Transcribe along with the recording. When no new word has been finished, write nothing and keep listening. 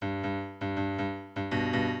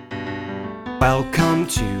Welcome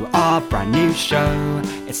to our brand new show.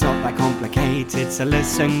 It's not that complicated, so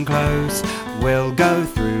listen close. We'll go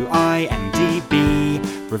through IMDb,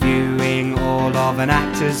 reviewing all of an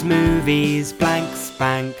actor's movies. Blank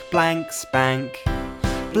spank, blank spank.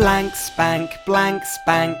 Blank spank, blank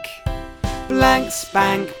spank. Blank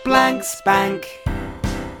spank, blank spank.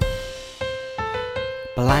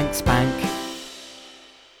 Blank spank.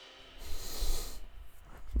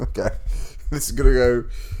 Okay, this is gonna go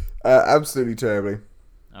absolutely terribly.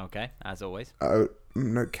 Okay, as always. Oh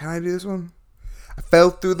no, can I do this one? I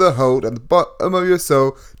fell through the hole at the bottom of your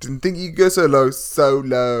soul. Didn't think you'd go so low, so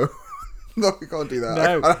low. No, we can't do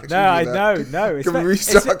that. No. Can we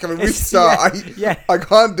restart? Can we restart? Yeah. I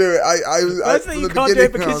can't do it. Firstly, you can't do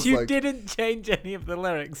it because you didn't change any of the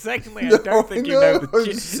lyrics. Secondly, I don't think you know the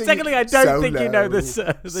tune. Secondly, I don't think you know the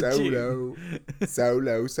tune.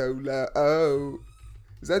 Solo. Oh.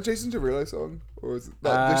 Is that a Jason Derulo song? Or is it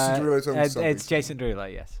not Jason Derulo song? It's Jason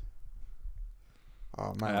Derulo, yes.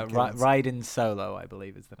 Oh man, Riding Solo, I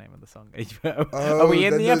believe, is the name of the song. Oh, are we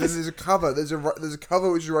in the episode? There's a cover. There's a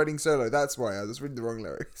cover which is Riding Solo. That's why I was reading the wrong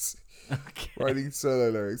lyrics. Okay. Riding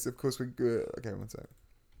Solo lyrics. Of course we go. Okay, one second.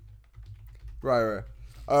 Right.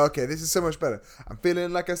 Okay, this is so much better. I'm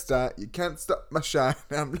feeling like a star. You can't stop my shine.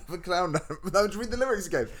 I'm living clown. Now just read the lyrics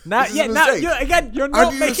again. You're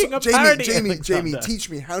not making a parody. Jamie, teach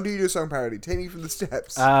me. How do you do a song parody? Take me from the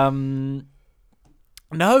steps.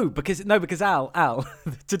 No, because Al,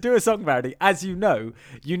 to do a song parody, as you know,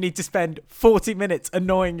 you need to spend 40 minutes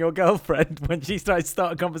annoying your girlfriend when she tries to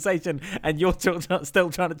start a conversation and you're still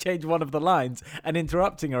trying to change one of the lines and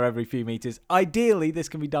interrupting her every few meters. Ideally, this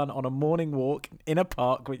can be done on a morning walk in a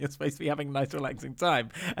park when you're supposed to be having a nice relaxing time.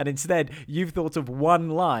 And instead, you've thought of one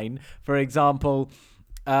line, for example,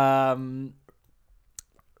 Solo.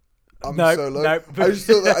 I just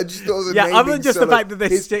thought it was yeah, other than just solo. the fact that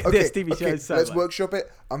this TV show is solo. Let's workshop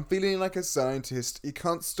it. I'm feeling like a scientist. You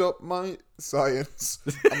can't stop my science.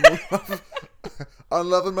 I'm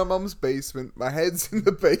loving my mum's basement. My head's in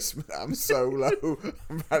the basement. I'm so low.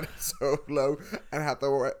 I'm riding so low. And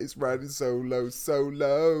Hathaway is riding so low.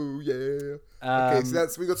 Yeah. Okay, so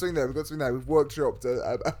we got something there. We've workshopped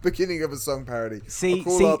a beginning of a song parody. I'll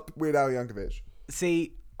call up Weird Al Yankovic.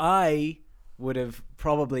 See, I would have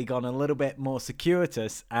probably gone a little bit more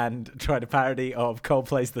circuitous and tried a parody of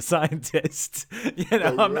Coldplay's The Scientist.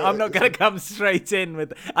 I'm not going to come straight in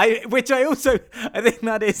with... I think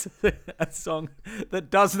that is a song that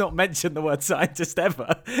does not mention the word scientist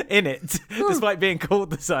ever in it, despite being called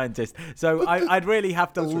The Scientist. So I'd really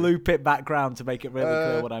have to loop it back round to make it really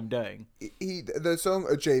clear what I'm doing. The song,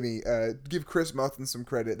 Jamie, give Chris Martin some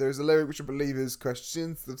credit. There's a lyric which I believe is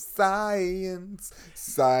questions of science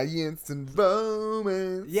and romance.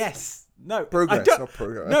 Yes. No. Progress, not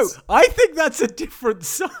progress. No, I think that's a different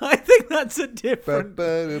song. Wait,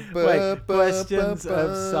 questions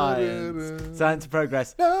of science. Science and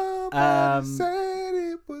progress. Nobody said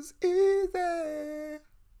it was easy.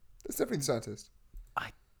 That's definitely The Scientist.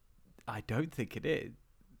 I don't think it is.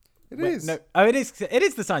 It is. No. Oh, it is. It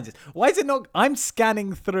is The Scientist. Why is it not? I'm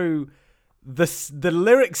scanning through the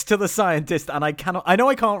lyrics to The Scientist, and I know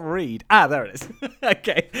I can't read. There it is.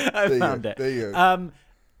 Okay, I found it. There you go.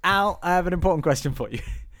 Al, I have an important question for you.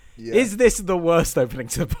 Yeah. Is this the worst opening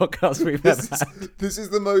to the podcast we've ever had? This is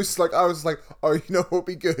the most, I was like, oh, you know what would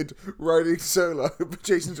be good? Riding Solo,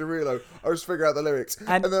 Jason Derulo. I was figuring out the lyrics.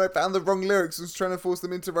 And then I found the wrong lyrics and was trying to force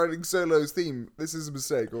them into Riding Solo's theme. This is a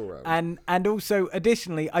mistake all around. And also,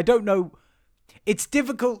 additionally, I don't know. It's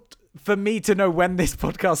difficult for me to know when this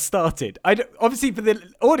podcast started. Obviously, for the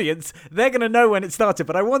audience, they're going to know when it started,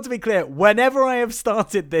 but I want to be clear, whenever I have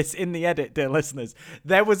started this in the edit, dear listeners,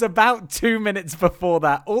 there was about 2 minutes before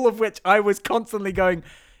that, all of which I was constantly going,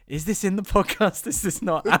 is this in the podcast? Is this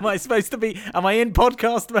not? Am I in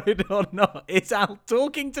podcast mode or not? Is Al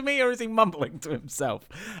talking to me or is he mumbling to himself?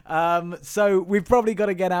 So we've probably got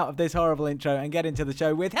to get out of this horrible intro and get into the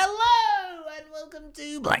show with hello and welcome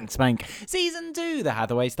to Blank Spank Season 2, the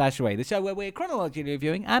Hathaway Stashaway, the show where we're chronologically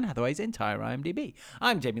reviewing Anne Hathaway's entire IMDb.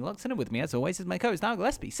 I'm Jamie Loxton, and with me as always is my co-host Al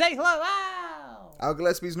Gillespie. Say hello, Al! Al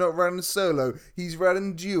Gillespie's not riding solo, he's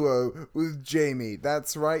riding duo with Jamie.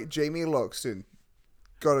 That's right, Jamie Loxton.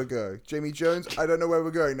 Gotta go. Jamie Jones, I don't know where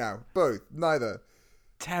we're going now. Both. Neither.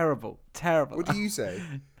 Terrible. What do you say?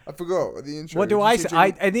 I forgot the intro. What do I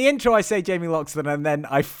say? In the intro, I say Jamie Loxton, and then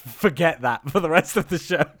I forget that for the rest of the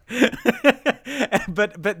show.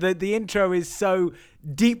 but the intro is so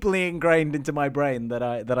deeply ingrained into my brain that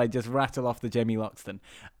I just rattle off the Jamie Loxton.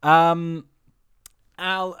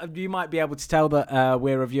 Al, you might be able to tell that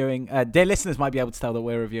we're reviewing. Dear listeners, might be able to tell that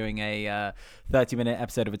we're reviewing a 30-minute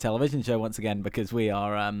episode of a television show once again because we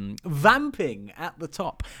are vamping at the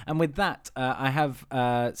top. And with that, I have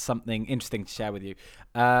something interesting to share with you.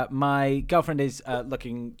 My girlfriend is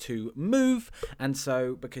looking to move, and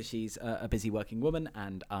so because she's a busy working woman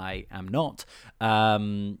and I am not,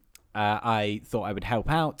 I thought I would help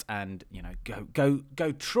out and, you know,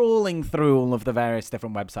 go trawling through all of the various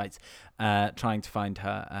different websites, trying to find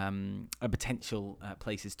her a potential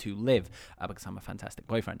places to live, because I'm a fantastic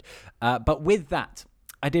boyfriend. But with that,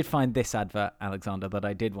 I did find this advert, Alexander, that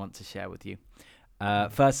I did want to share with you.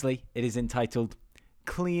 Firstly, it is entitled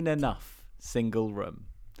 "Clean Enough Single Room."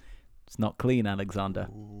 It's not clean, Alexander.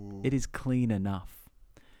 Ooh. It is clean enough.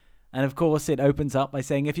 And of course, it opens up by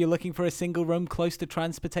saying, if you're looking for a single room close to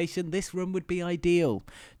transportation, this room would be ideal.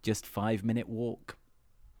 Just 5-minute walk.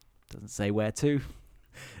 Doesn't say where to.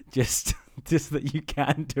 Just that you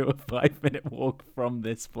can do a 5-minute walk from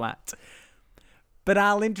this flat. But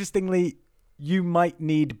Al, interestingly, you might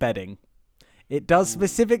need bedding. It does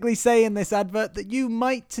specifically say in this advert that you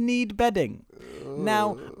might need bedding.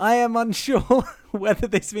 Now, I am unsure whether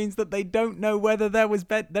this means that they don't know whether there is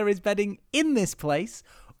bedding in this place,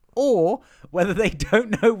 or whether they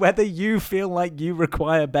don't know whether you feel like you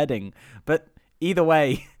require bedding. But either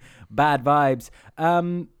way, bad vibes.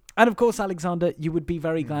 And of course, Alexander, you would be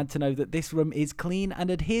very glad to know that this room is clean and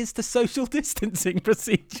adheres to social distancing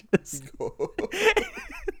procedures.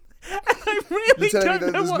 I really You're telling me don't that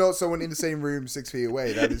know there's what... not someone in the same room 6 feet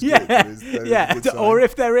away. That is Yeah, good. That is a good sign. Or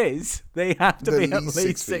if there is, they have to At be at least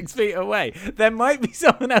least 6 6 feet away. There might be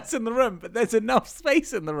someone else in the room, but there's enough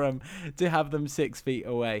space in the room to have them 6 feet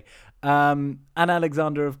away. And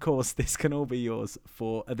Alexander, of course, this can all be yours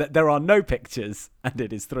for... There are no pictures, and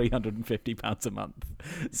it is £350 a month.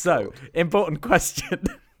 So, important question.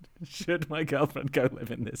 Should my girlfriend go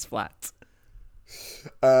live in this flat?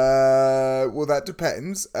 Well, that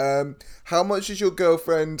depends. How much is your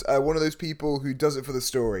girlfriend one of those people who does it for the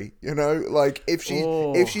story? You know, like if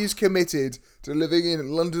she's committed to living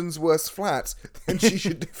in London's worst flat, then she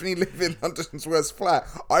should definitely live in London's worst flat.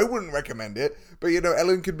 I wouldn't recommend it, but you know,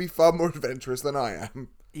 Ellen could be far more adventurous than I am.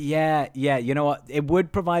 Yeah. You know what? It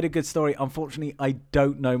would provide a good story. Unfortunately, I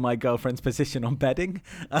don't know my girlfriend's position on bedding.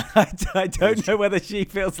 I don't know whether she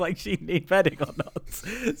feels like she needs bedding or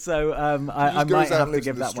not. So I might have to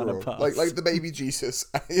give that one a pass. Like the baby Jesus,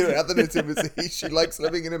 you know, at the nativity, she likes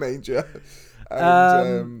living in a manger.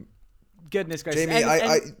 And, goodness gracious, Jamie,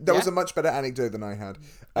 that was a much better anecdote than I had.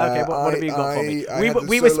 Okay, what have you got for me?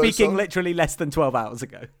 We were speaking literally less than 12 hours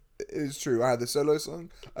ago. It's true. I had the solo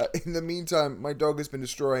song. In the meantime, my dog has been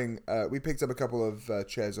destroying... we picked up a couple of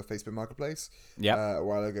chairs off Facebook Marketplace a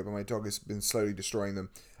while ago, but my dog has been slowly destroying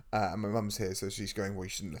them. And my mum's here, so she's going, well, you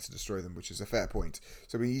shouldn't let her destroy them, which is a fair point.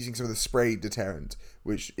 So we're using some of the spray deterrent,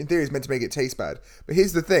 which in theory is meant to make it taste bad. But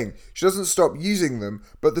here's the thing. She doesn't stop using them,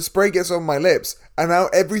 but the spray gets on my lips, and now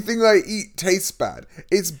everything I eat tastes bad.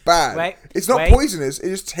 It's bad. It's not poisonous, it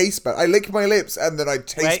just tastes bad. I lick my lips, and then I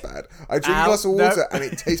taste bad. I drink a glass of water, and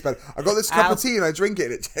it tastes bad. I got this cup of tea, and I drink it,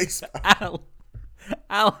 and it tastes bad. Al,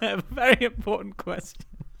 I have a very important question.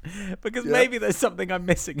 Because maybe there's something I'm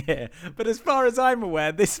missing here. But as far as I'm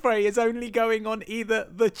aware, this spray is only going on either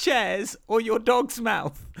the chairs or your dog's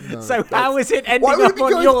mouth. No, so how is it ending up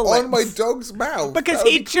on your lips? On my dog's mouth? Because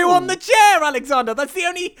he'd chew on the chair, Alexander. That's the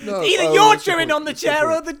only... either you're chewing on the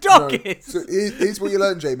chair or the dog is. So here's what you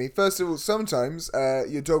learn, Jamie. First of all, sometimes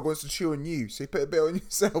your dog wants to chew on you. So you put a bit on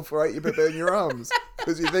yourself, right? You put a bit on your arms.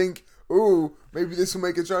 Because you think, ooh, maybe this will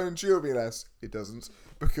make her try and chew on me less. It doesn't.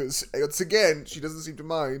 Because, once again, she doesn't seem to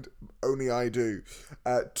mind. Only I do.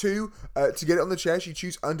 2, to get it on the chair, she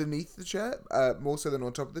chews underneath the chair, more so than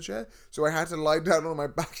on top of the chair. So I had to lie down on my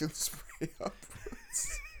back and spray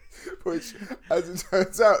upwards. Which, as it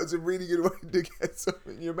turns out, is a really good way to get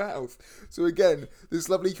something in your mouth. So again, this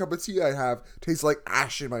lovely cup of tea I have tastes like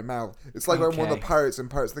ash in my mouth. It's like I'm one of the pirates in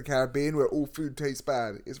Pirates of the Caribbean where all food tastes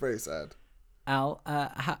bad. It's very sad. Al,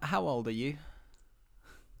 how old are you?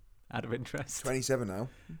 Out of interest. 27 now.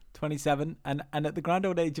 27, and at the grand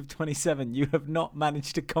old age of 27, you have not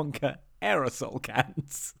managed to conquer aerosol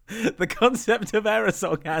cans. The concept of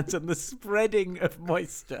aerosol cans and the spreading of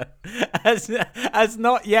moisture has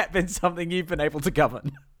not yet been something you've been able to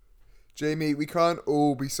govern. Jamie, we can't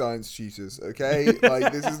all be science tutors, okay?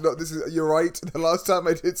 Like, you're right. The last time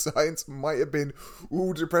I did science might have been,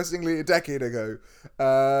 depressingly a decade ago.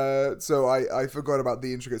 So I forgot about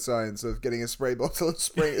the intricate science of getting a spray bottle and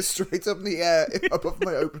spraying it straight up in the air above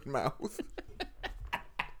my open mouth.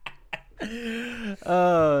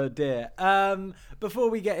 Oh dear. Before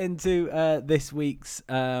we get into this week's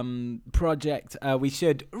project, we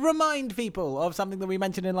should remind people of something that we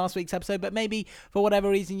mentioned in last week's episode, but maybe for whatever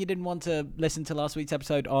reason you didn't want to listen to last week's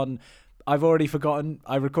episode on, I've already forgotten.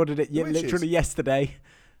 I recorded it literally yesterday.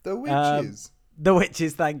 The Witches. The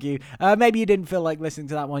Witches, thank you. Maybe you didn't feel like listening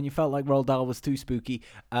to that one. You felt like Roald Dahl was too spooky.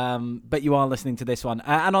 But you are listening to this one.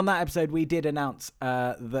 And on that episode, we did announce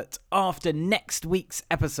that after next week's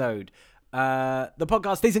episode, the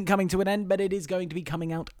podcast isn't coming to an end, but it is going to be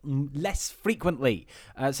coming out less frequently.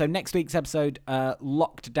 So next week's episode,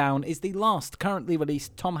 Locked Down, is the last currently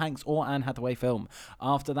released Tom Hanks or Anne Hathaway film.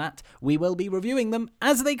 After that, we will be reviewing them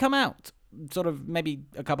as they come out, sort of maybe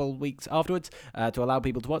a couple weeks afterwards, to allow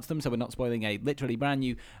people to watch them, so we're not spoiling a literally brand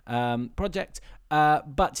new project.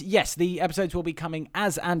 But yes, the episodes will be coming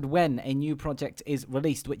as and when a new project is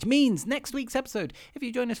released, which means next week's episode, if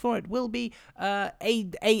you join us for it, will be a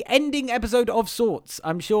ending episode of sorts.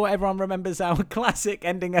 I'm sure everyone remembers our classic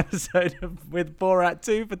ending episode with Borat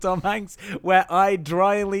 2 for Tom Hanks, where I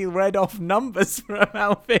dryly read off numbers for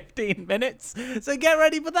about 15 minutes. So get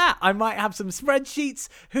ready for that. I might have some spreadsheets.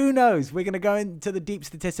 Who knows? We're going to go into the deep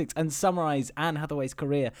statistics and summarize Anne Hathaway's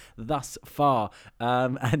career thus far.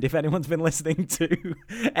 And if anyone's been listening to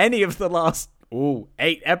any of the last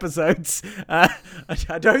 8 episodes,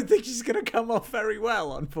 I don't think she's going to come off very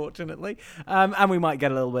well, unfortunately. And we might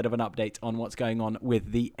get a little bit of an update on what's going on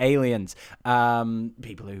with the aliens.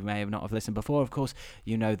 People who may have not have listened before, of course,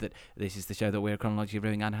 you know that this is the show that we're chronologically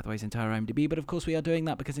reviewing Anne Hathaway's entire IMDb, but of course we are doing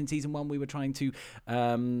that because in season 1 we were trying to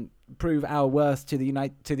prove our worth to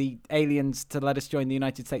the aliens to let us join the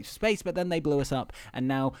United States of Space, but then they blew us up, and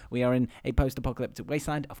now we are in a post-apocalyptic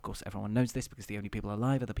wasteland. Of course, everyone knows this because the only people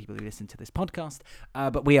alive are the people who listen to this podcast.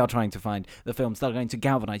 But we are trying to find the films that are going to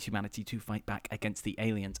galvanize humanity to fight back against the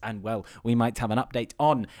aliens. And, well, we might have an update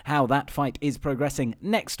on how that fight is progressing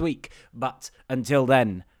next week. But until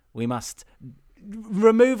then, we must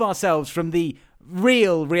remove ourselves from the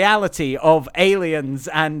real reality of aliens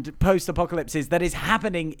and post-apocalypses that is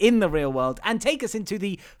happening in the real world and take us into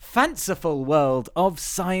the fanciful world of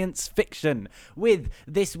science fiction with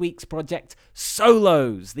this week's project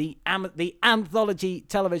Solos, the anthology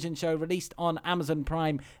television show released on Amazon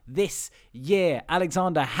Prime this year.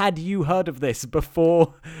 Alexander, had you heard of this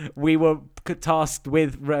before we were tasked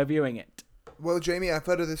with reviewing it? Well, Jamie, I've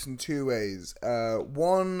heard of this in 2 ways.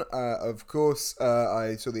 One, of course,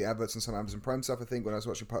 I saw the adverts on some Amazon Prime stuff, I think, when I was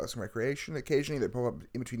watching Parks and Recreation. Occasionally, they pop up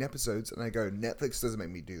in between episodes, and I go, Netflix doesn't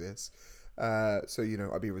make me do this. So,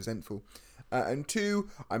 I'd be resentful. And 2,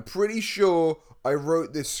 I'm pretty sure I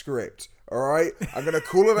wrote this script, all right? I'm going to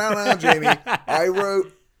call it out now, Jamie. I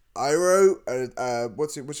wrote an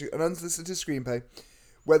unsolicited screenplay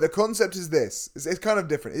where the concept is this. It's kind of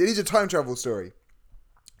different. It is a time travel story.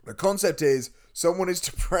 The concept is someone is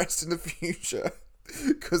depressed in the future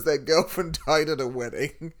because their girlfriend died at a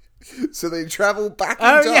wedding. So they travel back in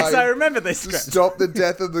time. Oh, yes, I remember this script. To stop the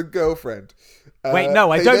death of the girlfriend. Wait, no,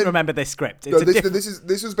 I don't remember this script.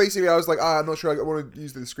 This was basically, I was like, I'm not sure I want to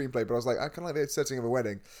use the screenplay, but I was like, I kind of like the setting of a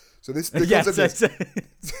wedding. So the concept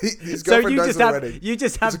is, his girlfriend dies at a wedding. You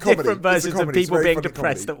just have different versions of people being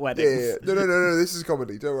depressed at weddings. Yeah. No, this is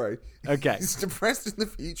comedy, don't worry. Okay. He's depressed in the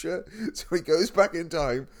future, so he goes back in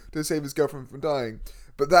time to save his girlfriend from dying.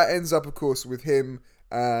 But that ends up, of course, with him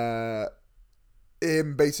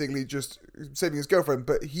basically just saving his girlfriend,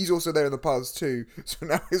 but he's also there in the past too. So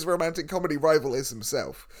now his romantic comedy rival is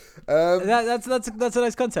himself. That's a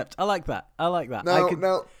nice concept. I like that.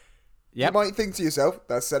 Now, yep. You might think to yourself,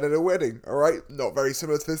 that's set at a wedding, all right? Not very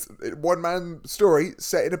similar to this one-man story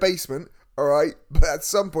set in a basement, all right? But at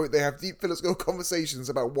some point, they have deep philosophical conversations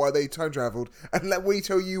about why they time traveled. And let me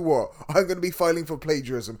tell you what, I'm going to be filing for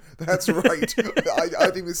plagiarism. That's right. I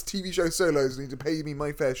think this TV show Solos need to pay me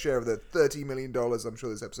my fair share of the $30 million I'm sure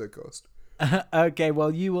this episode cost. Okay, well,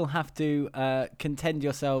 you will have to contend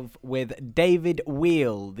yourself with David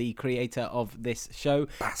Wheel, the creator of this show.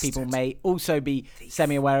 Bastard. People may also be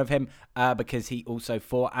semi-aware of him because he also,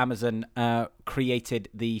 for Amazon, created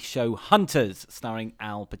the show Hunters, starring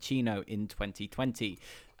Al Pacino in 2020.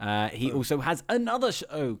 He also has another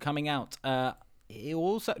show coming out he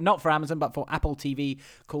also, not for Amazon, but for Apple TV,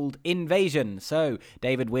 called Invasion. So,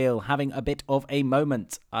 David Wheel having a bit of a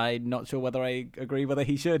moment. I'm not sure whether I agree whether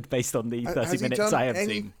he should, based on the 30 minutes I have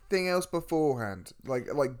seen. Anything else beforehand? Like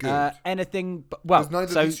good? Anything, well... Because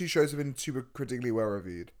neither of these two shows have been super critically well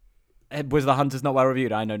reviewed. Was The Hunters not well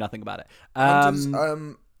reviewed? I know nothing about it. Hunters,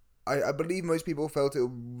 I believe most people felt it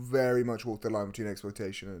very much walked the line between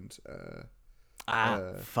exploitation and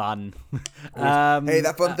Fun. Hey,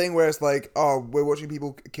 that fun thing where it's like, oh, we're watching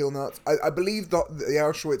people kill nuts. I believe the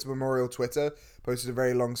Auschwitz Memorial Twitter posted a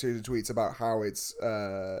very long series of tweets about how its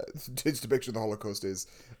depiction of the Holocaust is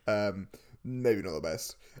maybe not the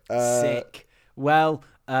best. Sick. Well,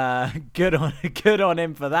 good on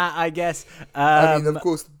him for that, I guess. I mean, of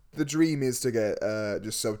course, the dream is to get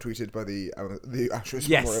just subtweeted by the Auschwitz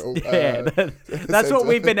Memorial. That's what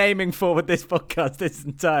we've been aiming for with this podcast this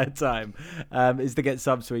entire time, is to get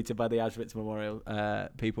subtweeted by the Auschwitz Memorial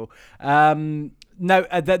people.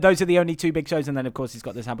 Those are the only two big shows, and then of course he's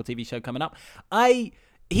got this Apple TV show coming up.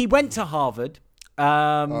 He went to Harvard.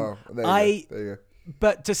 There you go.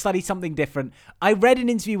 But to study something different. I read an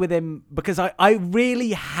interview with him because I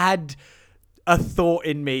really had a thought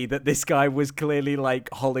in me that this guy was clearly like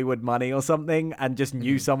Hollywood money or something and just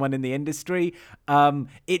knew someone in the industry.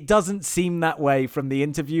 It doesn't seem that way from the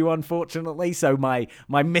interview, unfortunately. So my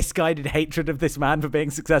misguided hatred of this man for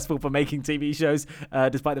being successful for making TV shows,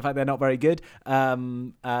 despite the fact they're not very good,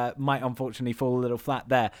 might unfortunately fall a little flat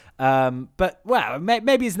there. But well,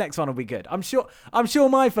 maybe his next one will be good. I'm sure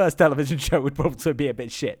my first television show would probably be a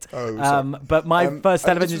bit shit. But my first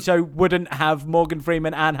television show wouldn't have Morgan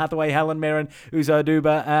Freeman, Anne Hathaway, Helen Mirren, Uzo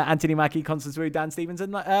Aduba, Anthony Mackie, Constance Wu, Dan Stevens,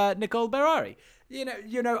 and Nicole Berari.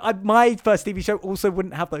 My first TV show also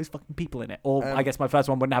wouldn't have those fucking people in it. Or I guess my first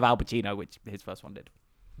one wouldn't have Al Pacino, which his first one did.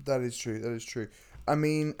 That is true. I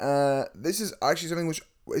mean, this is actually something which...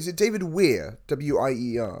 Is it David Weir?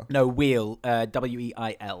 W-I-E-R? No, Wheel.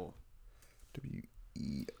 W-E-I-L.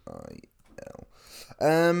 W-E-I-L.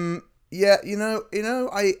 Yeah,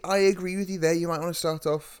 I agree with you there. You might want to start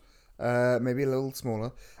off maybe a little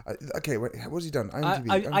smaller. Okay, wait, what's he done?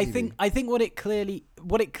 I think what it clearly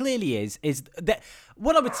is that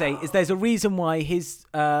what I would say is there's a reason why his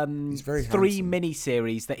three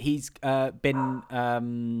mini-series that he's been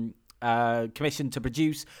commissioned to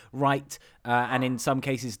produce, write, and in some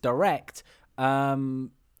cases direct,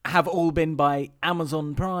 have all been by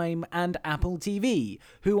Amazon Prime and Apple TV,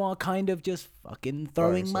 who are kind of just fucking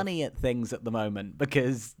throwing money at things at the moment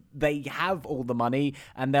because they have all the money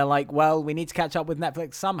and they're like, well, we need to catch up with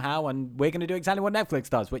Netflix somehow, and we're going to do exactly what Netflix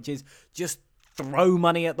does, which is just throw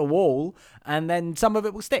money at the wall, and then some of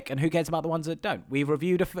it will stick, and who cares about the ones that don't? We've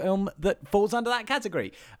reviewed a film that falls under that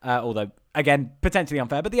category, although, again, potentially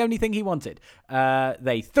unfair, but the only thing he wanted.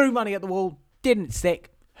 They threw money at the wall, didn't stick,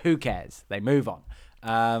 who cares? They move on.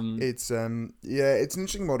 It's an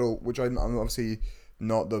interesting model, which I'm obviously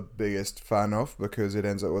not the biggest fan of because it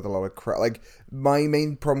ends up with a lot of crap. Like, my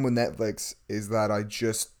main problem with Netflix is that I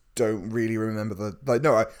just don't really remember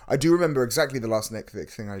I do remember exactly the last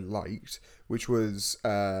Netflix thing I liked, which was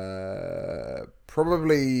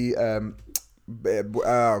probably it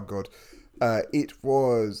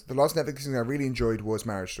was the last Netflix thing I really enjoyed was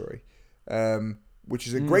Marriage Story, which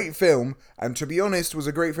is a great film, and to be honest was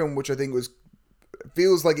a great film which I think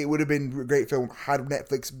feels like it would have been a great film had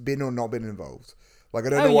Netflix been or not been involved. Like, I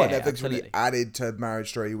don't know what Netflix really added to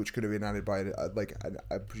Marriage Story, which could have been added by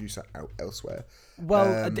a producer out elsewhere.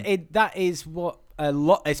 Well, that is what a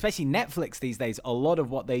lot, especially Netflix these days. A lot of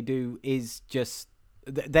what they do is just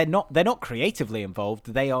they're not creatively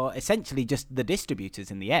involved. They are essentially just the distributors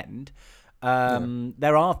in the end.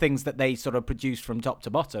 There are things that they sort of produce from top to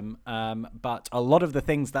bottom, but a lot of the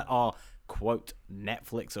things that are quote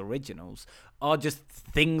Netflix originals are just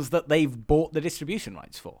things that they've bought the distribution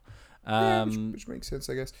rights for. Which makes sense,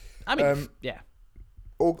 I guess. I mean, yeah.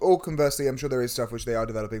 Or conversely, I'm sure there is stuff which they are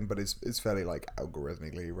developing, but it's fairly like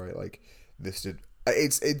algorithmically, right? Like listed.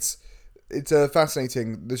 It's a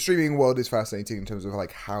fascinating. The streaming world is fascinating in terms of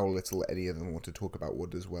like how little any of them want to talk about what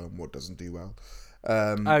does well and what doesn't do well.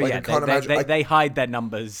 They hide their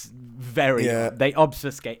numbers very. Yeah. They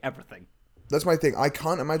obfuscate everything. That's my thing. I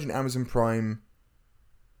can't imagine Amazon Prime.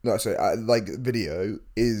 No, sorry. Video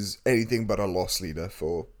is anything but a loss leader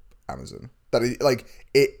for Amazon. That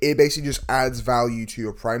it basically just adds value to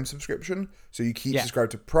your Prime subscription, so you keep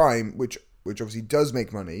subscribed to Prime, which obviously does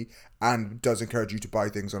make money and does encourage you to buy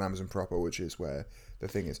things on Amazon proper, which is where the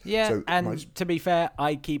thing is. Yeah, so to be fair,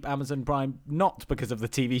 I keep Amazon Prime not because of the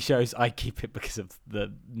TV shows. I keep it because of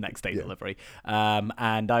the next day delivery.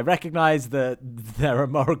 And I recognize that there are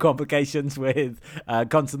moral complications with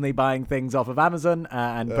constantly buying things off of Amazon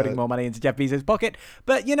and putting more money into Jeff Bezos' pocket.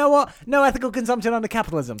 But you know what? No ethical consumption under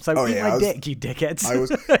capitalism. So eat my dick, you dickheads.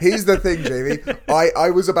 Here's the thing, Jamie. I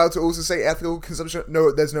was about to also say ethical consumption.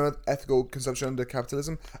 No, there's no ethical consumption under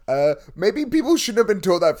capitalism. Maybe people shouldn't have been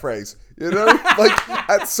taught that phrase. You know, like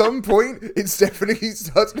at some point, it's definitely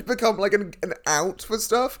starting to become like an out for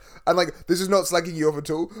stuff. And like, this is not slagging you off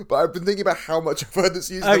at all, but I've been thinking about how much I've heard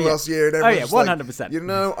this used in the last year. And everyone's 100%. Like, you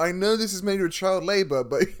know, I know this is made with child labor,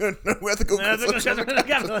 but you don't know ethical consumption.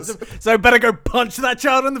 So better go punch that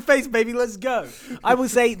child in the face, baby. Let's go. I will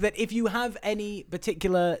say that if you have any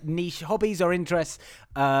particular niche hobbies or interests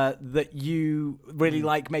that you really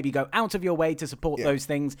like, maybe go out of your way to support those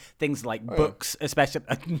things like books, especially.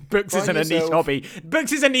 Books isn't a niche hobby.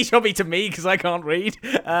 Books is a niche hobby to me because I can't read.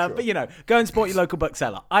 But, you know, go and support your local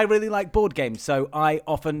bookseller. I really like board games, so I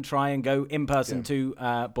often try and go in person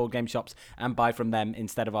to board game shops and buy from them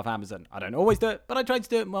instead of off Amazon. I don't always do it, but I try to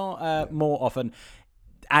do it more often.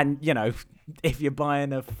 And, you know, if you're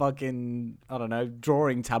buying a fucking, I don't know,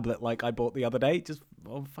 drawing tablet like I bought the other day, just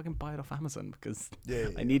fucking buy it off Amazon because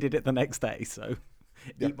I needed it the next day. So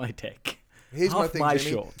eat my dick. Here's my thing,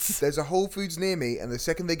 Jimmy. Shorts. There's a Whole Foods near me, and the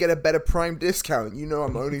second they get a better Prime discount, you know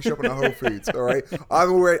I'm only shopping at Whole Foods. All right,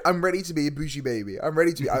 I'm ready to be a bougie baby. I'm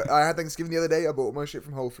ready to be. I had Thanksgiving the other day. I bought my shit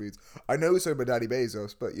from Whole Foods. I know it's owned by Daddy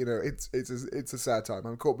Bezos, but you know it's a sad time.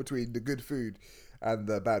 I'm caught between the good food and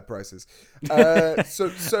the bad prices.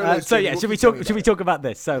 Should we talk about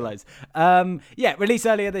this? Solos. Released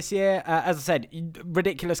earlier this year. As I said,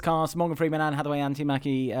 ridiculous cast: Morgan Freeman, Anne Hathaway, Anthony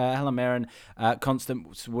Mackie, Helen Mirren,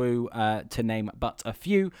 Constance Wu, to name but a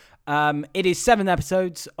few. It is 7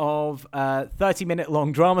 episodes of 30-minute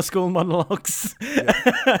long drama school monologues,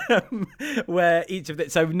 where each of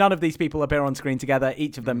so none of these people appear on screen together.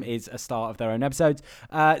 Each of them is a star of their own episodes.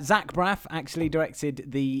 Zach Braff actually directed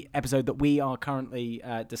the episode that we are currently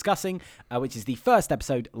discussing, which is the first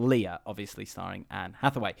episode, Leah, obviously starring Anne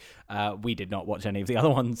Hathaway. We did not watch any of the other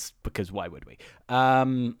ones because why would we?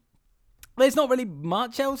 There's not really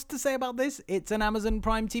much else to say about this. It's an Amazon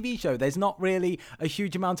Prime TV show. There's not really a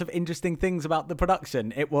huge amount of interesting things about the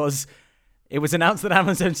production. It was announced that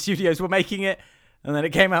Amazon Studios were making it, and then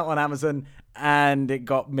it came out on Amazon, and it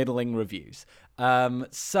got middling reviews.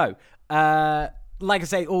 Like I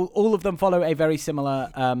say, all of them follow a very similar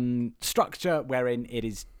structure, wherein it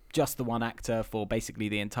is just the one actor for basically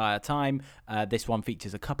the entire time. This one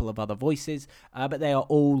features a couple of other voices, but they are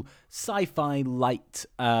all sci-fi light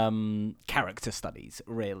character studies,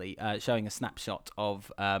 really, showing a snapshot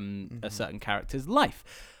of a certain character's life,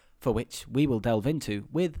 for which we will delve into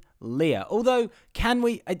with Leah. Although,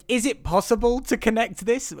 is it possible to connect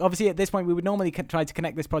this? Obviously, at this point, we would normally try to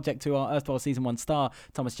connect this project to our Earthball Season 1 star,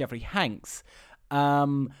 Thomas Jeffrey Hanks.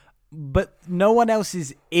 But no one else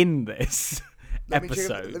is in this. Let me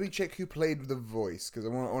check who played the voice because I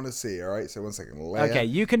want to see. All right, so 1 second. Leia. Okay,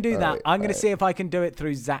 you can do that. I'm going to see if I can do it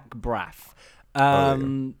through Zach Braff.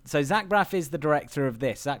 So Zach Braff is the director of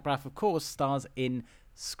this. Zach Braff, of course, stars in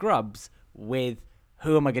Scrubs with.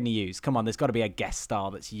 Who am I going to use? Come on, there's got to be a guest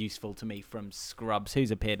star that's useful to me from Scrubs.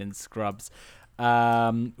 Who's appeared in Scrubs?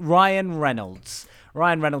 Ryan Reynolds.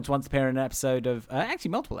 Ryan Reynolds once appeared in an episode of,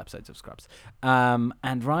 actually multiple episodes of Scrubs.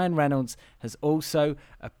 And Ryan Reynolds has also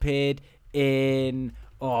appeared in,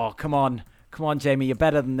 come on, Jamie, you're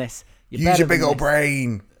better than this. Use your big old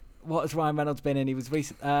brain. What has Ryan Reynolds been in? He was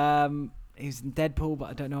recent. He was in Deadpool, but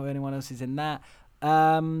I don't know if anyone else is in that.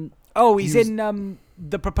 He's in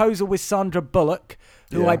The Proposal with Sandra Bullock,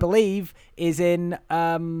 who I believe is in the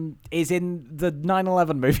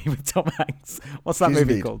 9/11 movie with Tom Hanks. What's that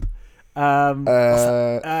movie called?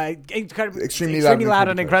 Extremely loud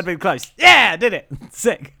and incredibly close. Yeah, did it.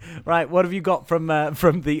 Sick. Right, what have you got from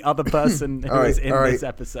the other person who is in this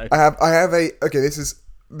episode? I have this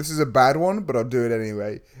is a bad one, but I'll do it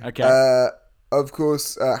anyway. Okay. Of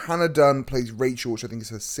course, Hannah Dunn plays Rachel, which I think is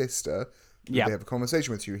her sister. Yeah. They have a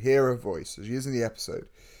conversation with you. Hear her voice. So she is in the episode.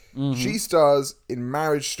 Mm-hmm. She stars in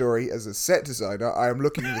Marriage Story as a set designer. I am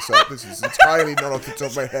looking this up. This is entirely not off the top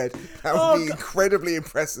of my head. That would be incredibly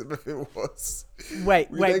impressive if it was. Wait.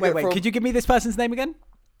 Could you give me this person's name again?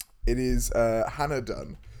 It is Hannah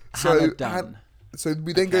Dunn. Hannah Dunn. So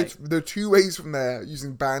we then go. There are 2 ways from there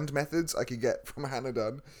using band methods I could get from Hannah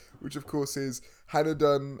Dunn, which of course is Hannah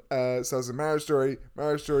Dunn stars in Marriage Story.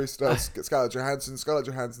 Marriage Story stars Scarlett Johansson. Scarlett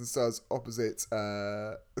Johansson stars opposite.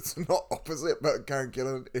 It's not opposite, but Karen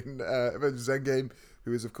Gillan in Avengers Endgame,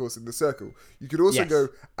 who is of course in The Circle. You could also go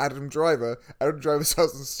Adam Driver. Adam Driver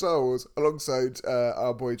stars in Star Wars alongside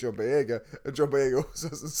our boy John Boyega, and John Boyega also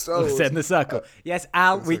stars in Star Wars. In The Circle. Yes,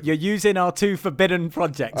 Al, you're using our 2 forbidden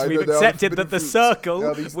projects. We've accepted that The Circle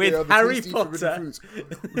with Harry Potter.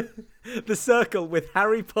 The Circle with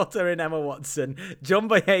Harry Potter and Emma Watson, John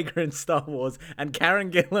Boyega in Star Wars, and Karen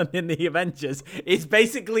Gillan in the Avengers is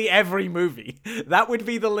basically every movie. That would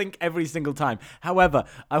be the link every single time. However,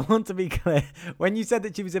 I want to be clear. When you said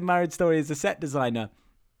that she was in Marriage Story as a set designer,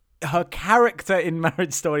 her character in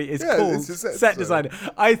Marriage Story is called it's a set designer.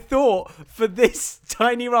 I thought for this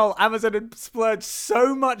tiny role, Amazon had splurged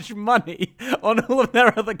so much money on all of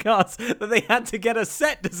their other casts that they had to get a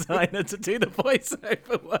set designer to do the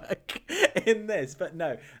voiceover work in this. But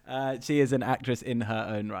no, she is an actress in her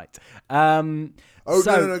own right. No.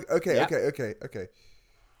 Okay.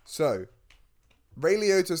 So, Ray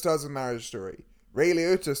Liotta stars in Marriage Story. Ray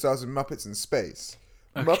Liotta stars in Muppets in Space.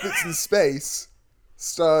 Okay. Muppets in Space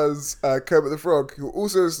stars Kermit the Frog, who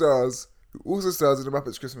also stars in The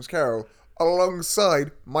Muppets Christmas Carol,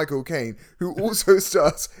 alongside Michael Caine, who also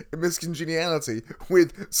stars in Miss Congeniality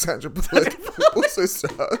with Sandra Bullock, who also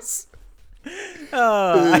stars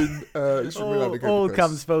in all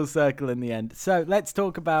comes full circle in the end. So let's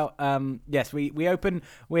talk about we open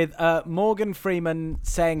with Morgan Freeman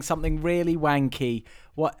saying something really wanky.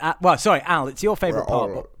 Sorry, Al, it's your favorite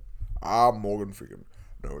part. I'm Morgan Freeman.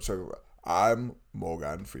 No, sorry, I'm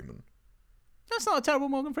Morgan Freeman. That's not a terrible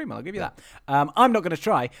Morgan Freeman, I'll give you that. I'm not going to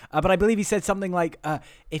try, but I believe he said something like,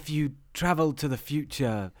 if you travel to the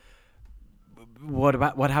future,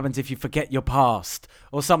 what happens if you forget your past?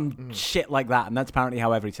 Or some shit like that, and that's apparently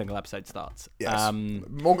how every single episode starts. Yes.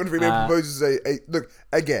 Morgan Freeman proposes look,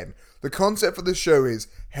 again, the concept for the show is,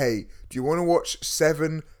 hey, do you want to watch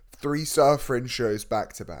 7 3-star Fringe shows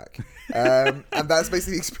back to back? And that's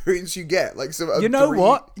basically the experience you get. Like, so you know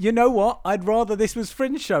what? I'd rather this was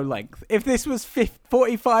Fringe show length. If this was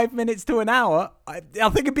 45 minutes to an hour, I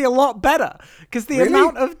think it'd be a lot better. Because the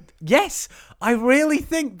amount of I really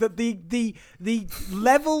think that the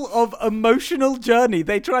level of emotional journey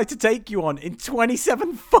they try to take you on in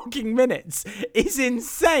 27 fucking minutes is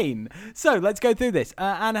insane. So let's go through this.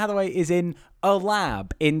 Anne Hathaway is in a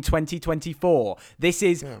lab in 2024. This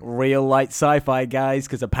is real light sci-fi, guys,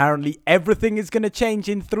 because apparently everything is going to change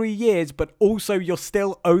in 3 years, but also you're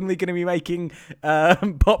still only going to be making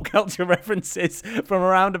pop culture references from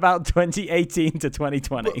around about 2018 to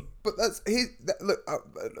 2020. But that's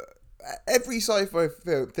every sci-fi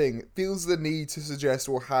thing feels the need to suggest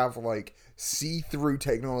we'll have like see-through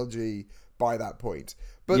technology by that point.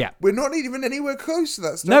 But we're not even anywhere close to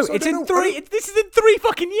that stuff. No, so it's in 3. This is in 3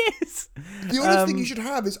 fucking years. The only thing you should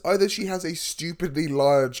have is either she has a stupidly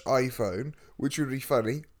large iPhone, which would be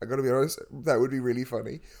funny. I gotta be honest, that would be really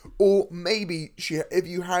funny. Or maybe if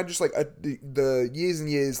you had just like the years and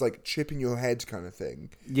years like chip in your head kind of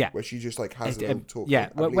thing. Yeah, where she just like has a little talk.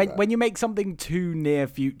 Yeah, when you make something too near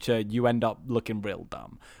future, you end up looking real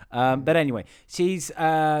dumb. But anyway, she's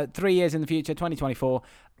 3 years in the future, 2024.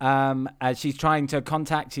 As she's trying to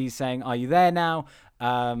contact, she's saying, "Are you there now?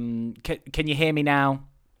 Can you hear me now?"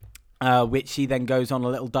 Which she then goes on a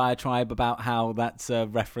little diatribe about how that's a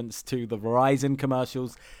reference to the Verizon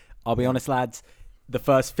commercials. I'll be honest, lads, the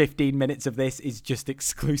first 15 minutes of this is just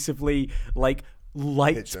exclusively like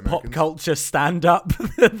light pop culture stand-up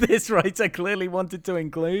that this writer clearly wanted to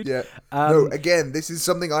include. Yeah. No, again, this is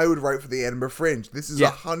something I would write for the Edinburgh Fringe. This is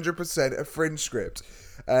 100% a Fringe script.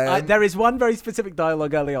 There is one very specific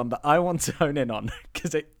dialogue early on that I want to hone in on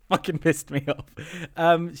because it fucking pissed me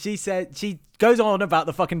off. She goes on about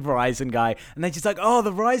the fucking Verizon guy, and then she's like, "Oh,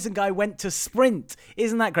 the Verizon guy went to Sprint.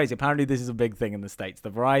 Isn't that crazy?" Apparently, this is a big thing in the States.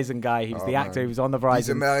 The Verizon guy, he was the actor who was on the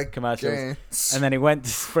Verizon commercials, and then he went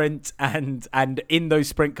to Sprint, and in those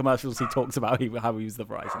Sprint commercials, he talks about how he was the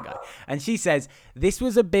Verizon guy. And she says this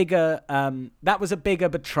was a bigger, that was a bigger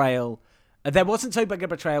betrayal. There wasn't so big a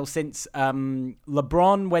betrayal since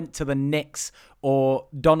LeBron went to the Knicks or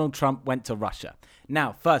Donald Trump went to Russia.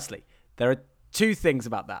 Now, firstly, there are 2 things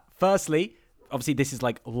about that. Firstly, obviously this is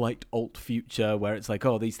like light alt future where it's like,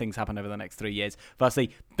 oh, these things happen over the next 3 years.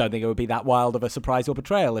 Firstly, don't think it would be that wild of a surprise or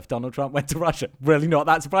betrayal if Donald Trump went to Russia. Really not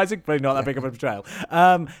that surprising, really not that big of a betrayal.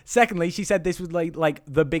 Secondly, she said this was like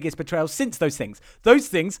the biggest betrayal since those things. Those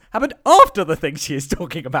things happened after the thing she is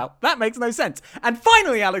talking about. That makes no sense. And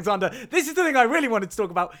finally, Alexander, this is the thing I really wanted to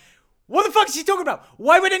talk about. What the fuck is she talking about?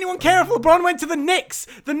 Why would anyone care if LeBron went to the Knicks?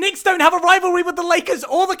 The Knicks don't have a rivalry with the Lakers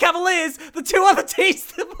or the Cavaliers, the 2 other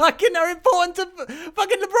teams that fucking are important to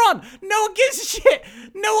fucking LeBron. No one gives a shit.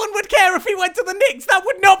 No one would care if he went to the Knicks. That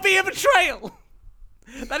would not be a betrayal.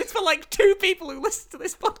 That is for like 2 people who listen to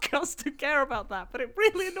this podcast who care about that, but it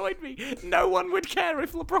really annoyed me. No one would care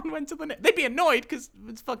if LeBron went to the Knicks. They'd be annoyed because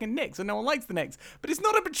it's fucking Knicks and no one likes the Knicks, but it's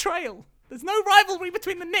not a betrayal. There's no rivalry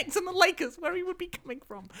between the Knicks and the Lakers where he would be coming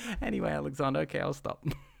from. Anyway, Alexander, okay, I'll stop.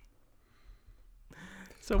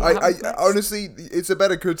 So what I happens next? honestly, it's a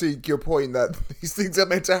better critique. Your point that these things are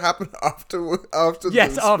meant to happen after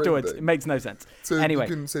Yes, the afterwards. sprint It makes no sense. So Anyway.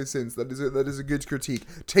 you can say since that is a good critique.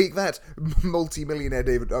 Take that, multi-millionaire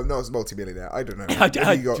David. Oh, no, it's multi-millionaire. I don't know.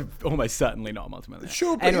 Maybe you got- Almost certainly not a multimillionaire.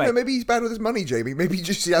 Sure, but Anyway. maybe he's bad with his money, Jamie. Maybe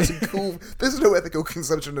he has a cool. There's no ethical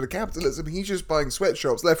consumption of capitalism. He's just buying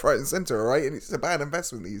sweatshops left, right, and centre. All right, and it's a bad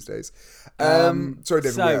investment these days. Sorry,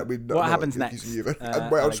 David. so We're what happens next,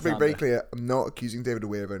 I'll just make very Alexander? clear. I'm not accusing David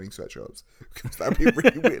Weir of owning sweatshops because that'd be a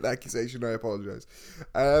really weird accusation. I apologise.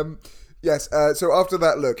 Yes. So after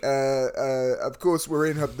that, look. Of course, we're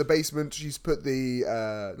in the basement. She's put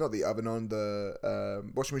the not the oven on, the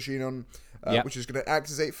washing machine on. Yep. Which is going to act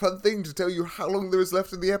as a fun thing to tell you how long there is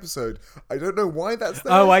left in the episode. I don't know why that's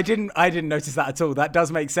there. Oh, I didn't notice that at all. That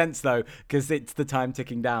does make sense though, because it's the time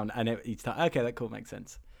ticking down, and each time. Okay, that cool makes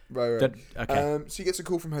sense. Right. Okay. She gets a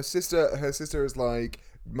call from her sister. Her sister is like,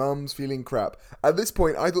 "Mum's feeling crap." At this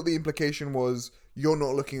point, I thought the implication was you're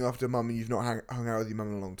not looking after Mum and you've not hung out with your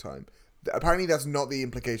mum in a long time. Apparently, that's not the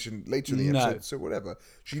implication later in the episode. So whatever.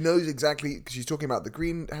 She knows exactly because she's talking about the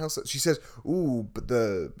greenhouse. She says, "Ooh, but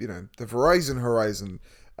the Verizon horizon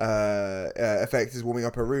effect is warming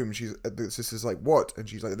up her room." The sister's like, "What?" And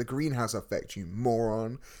she's like, "The greenhouse effect, you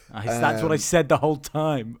moron." That's what I said the whole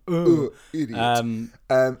time. Idiot. Um,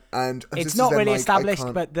 and it's not really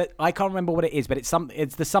established, but I can't remember what it is. But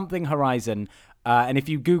it's the something horizon. And if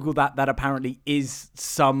you Google that apparently is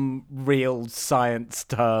some real science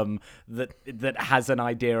term that has an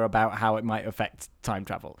idea about how it might affect time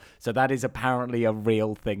travel. So that is apparently a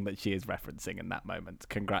real thing that she is referencing in that moment.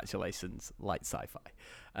 Congratulations, light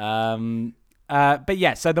sci-fi. But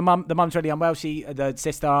yeah, so the mum's really unwell. The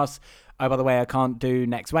sister asks, "Oh, by the way, I can't do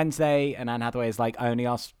next Wednesday." And Anne Hathaway is like, "I only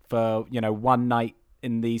asked for, one night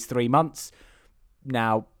in these 3 months."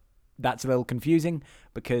 Now, that's a little confusing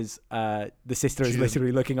because the sister is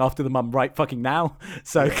literally looking after the mum right fucking now.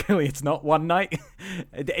 So clearly it's not one night.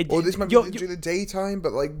 Or this might be during the daytime,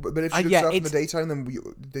 but if she looks after in the daytime,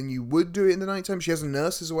 then you would do it in the nighttime. She has a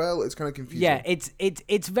nurse as well. It's kind of confusing. Yeah,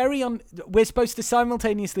 it's very we're supposed to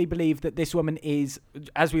simultaneously believe that this woman is,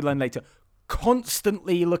 as we learn later,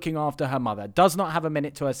 constantly looking after her mother, does not have a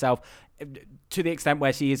minute to herself, to the extent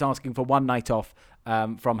where she is asking for one night off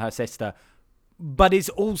from her sister, but is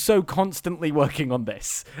also constantly working on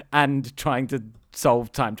this and trying to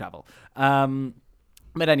solve time travel.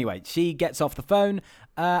 But anyway, she gets off the phone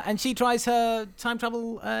and she tries her time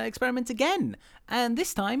travel experiment again. And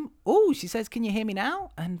this time, she says, "Can you hear me now?"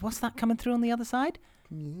 And what's that coming through on the other side?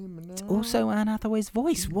 It's also Anne Hathaway's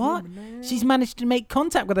voice. What? She's managed to make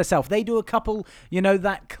contact with herself. They do a couple,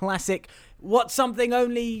 that classic, "What's something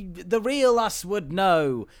only the real us would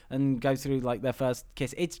know," and go through like their first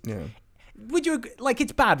kiss. Would you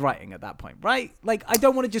it's bad writing at that point, right? I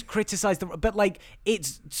don't want to just criticize but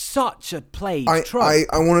it's such a played trope.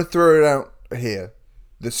 I want to throw it out here.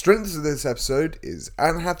 The strength of this episode is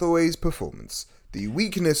Anne Hathaway's performance. The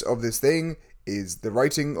weakness of this thing is the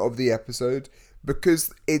writing of the episode,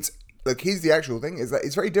 because it's here's the actual thing: is that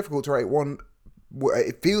it's very difficult to write one.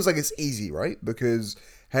 It feels like it's easy, right? Because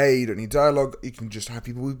hey, you don't need dialogue. You can just have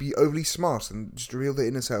people be overly smart and just reveal their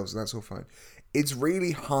inner selves, and that's all fine. It's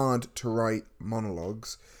really hard to write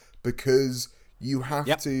monologues because you have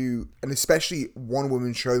to, and especially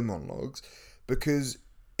one-woman show monologues, because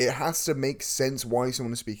it has to make sense why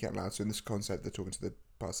someone is speaking out loud. So in this concept, they're talking to the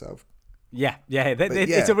past self. Yeah.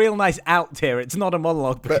 It's a real nice out here. It's not a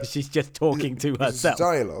monologue because she's just talking to herself. It's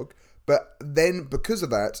dialogue, but then because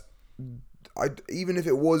of that, even if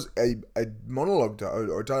it was a monologue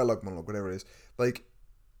or a dialogue monologue, whatever it is,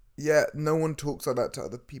 no one talks like that to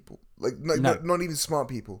other people. Not even smart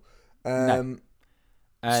people. So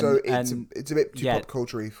it's a bit too pop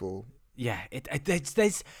culture-y for. Yeah,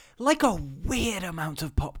 there's a weird amount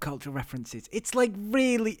of pop culture references. It's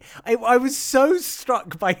really. I was so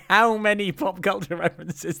struck by how many pop culture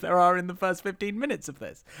references there are in the first 15 minutes of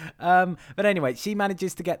this. But anyway, she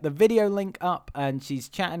manages to get the video link up and she's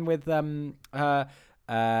chatting with her.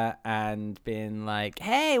 And being like,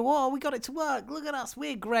 "Hey, whoa, we got it to work. Look at us.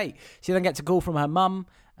 We're great." She then gets a call from her mum.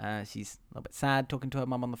 She's a little bit sad talking to her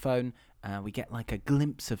mum on the phone. We get a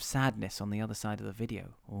glimpse of sadness on the other side of the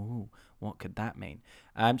video. Oh, what could that mean?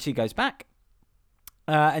 She goes back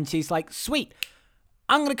and she's like, "Sweet,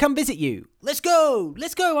 I'm going to come visit you. Let's go.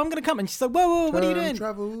 I'm going to come." And she's like, whoa, what are you doing?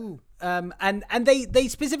 Travel. And they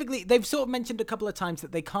specifically, they've sort of mentioned a couple of times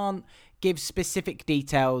that they can't give specific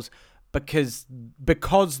details because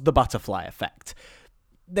the butterfly effect.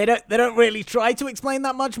 they don't really try to explain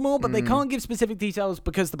that much more, but they can't give specific details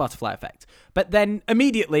because of the butterfly effect. But then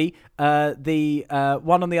immediately, the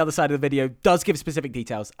one on the other side of the video does give specific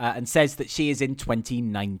details and says that she is in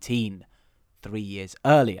 2019, 3 years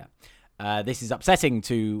earlier. This is upsetting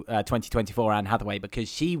to 2024 Anne Hathaway because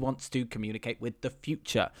she wants to communicate with the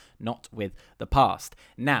future, not with the past.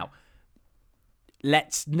 Now,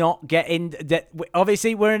 let's not get in.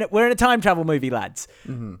 Obviously, we're in a time travel movie, lads.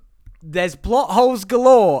 Mm-hmm. There's plot holes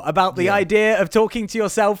galore about the idea of talking to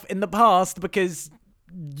yourself in the past because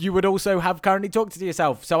you would also have currently talked to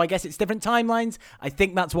yourself. So I guess it's different timelines. I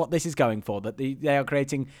think that's what this is going for, that they are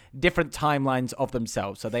creating different timelines of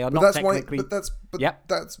themselves. So they are not technically... That's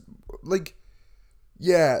like...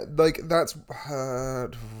 Yeah, like that's...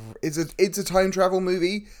 it's a time travel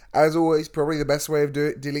movie. As always, probably the best way of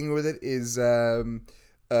dealing with it is...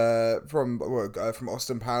 from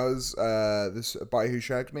Austin Powers, this Boy Who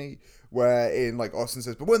Shagged Me, where like Austin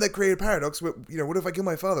says, but when they create a paradox, what if I kill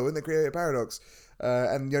my father? When they create a paradox,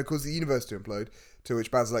 and cause the universe to implode. To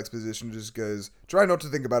which Basil Exposition just goes, try not to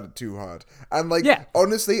think about it too hard. And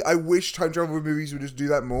honestly, I wish time travel movies would just do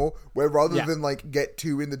that more, where rather than like get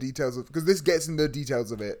too in the details of, because this gets in the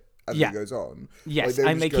details of it as it goes on. Yes, like,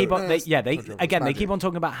 and they keep on. They keep on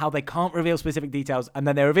talking about how they can't reveal specific details, and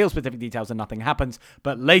then they reveal specific details and nothing happens.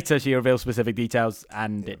 But later she reveals specific details,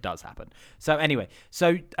 and it does happen. So anyway,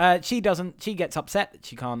 she doesn't. She gets upset that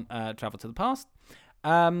she can't travel to the past.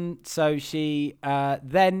 So she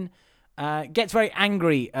then gets very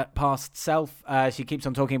angry at past self. She keeps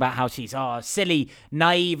on talking about how she's silly,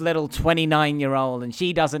 naive little 29-year-old, and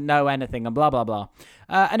she doesn't know anything, and blah blah blah.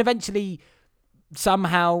 And eventually,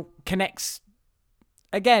 somehow connects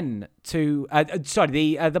again to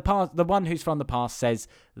the past. The one who's from the past says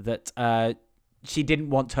that she didn't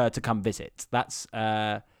want her to come visit. That's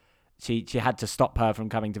she had to stop her from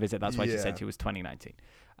coming to visit. That's why she said she was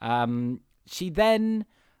 2019. She then,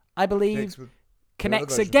 I believe,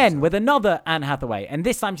 connects again with another Anne Hathaway, and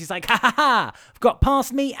this time she's like, ha ha ha, I've got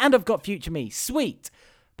past me and I've got future me, sweet.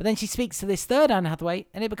 But then she speaks to this third Anne Hathaway,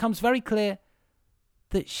 and it becomes very clear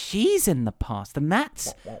that she's in the past, and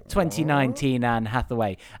that's 2019 Anne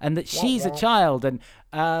Hathaway, and that she's a child,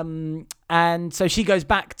 and so she goes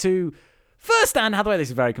back to first Anne Hathaway. This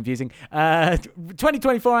is very confusing.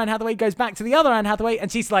 2024 Anne Hathaway goes back to the other Anne Hathaway,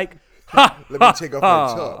 and she's like, let me take off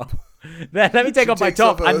my top. Let me take off my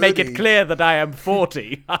top and make it clear that I am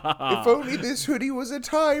 40. If only this hoodie was a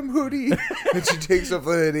time hoodie. And she takes off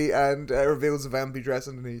the hoodie and reveals a vampy dress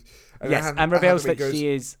underneath. And reveals that she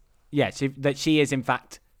is... that she is in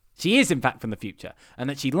fact from the future, and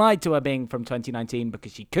that she lied to her being from 2019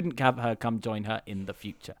 because she couldn't have her come join her in the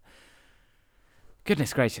future.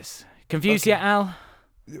 Goodness gracious. Confused yet, Al?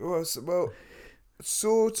 Well,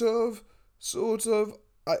 sort of.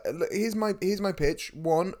 Here's my pitch.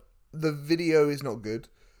 One, the video is not good.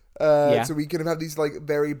 So we could have had these like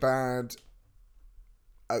very bad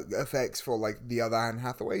effects for like the other Anne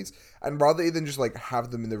Hathaways, and rather than just like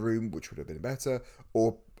have them in the room, which would have been better,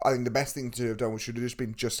 or I think the best thing to have done should have just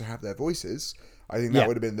been just to have their voices. I think that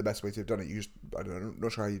would have been the best way to have done it. I'm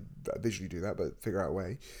not sure how you visually do that, but figure out a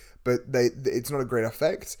way. But it's not a great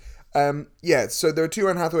effect. So there are two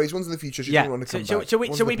Anne Hathaways. One's in the future. She doesn't want to come back.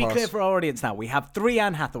 Shall we be clear for our audience now? We have three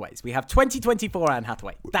Anne Hathaways. We have 2024 Anne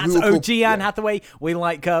Hathaway. That's OG Anne Hathaway. We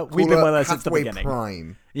like her. We've been with her since the beginning.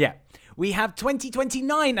 Prime. Yeah. We have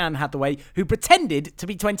 2029 Anne Hathaway, who pretended to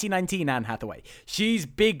be 2019 Anne Hathaway. She's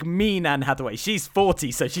big, mean Anne Hathaway. She's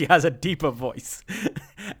 40, so she has a deeper voice.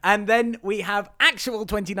 And then we have actual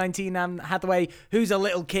 2019 Anne Hathaway, who's a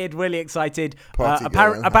little kid, really excited.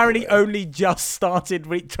 Apparently only just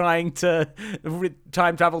started trying to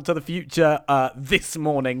time travel to the future this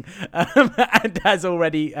morning and has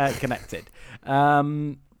already connected.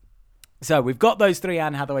 So we've got those three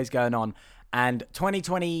Anne Hathaways going on. And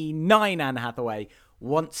 2029 Anne Hathaway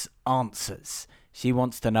wants answers. She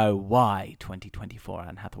wants to know why 2024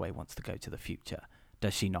 Anne Hathaway wants to go to the future.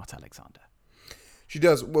 Does she not, Alexander? She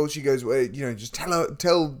does. Well, she goes, just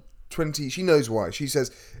tell 20. She knows why. She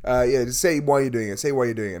says, just say why you're doing it. Say why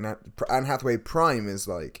you're doing it. And Anne Hathaway Prime is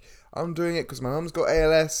like, I'm doing it because my mum's got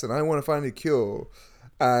ALS and I want to find a cure.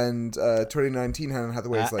 And 2019 Anne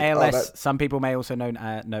Hathaway is like ALS. Some people may also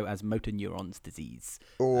know as motor neurons disease,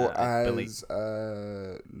 or as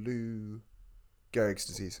Lou Gehrig's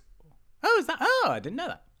disease. Oh, is that? Oh, I didn't know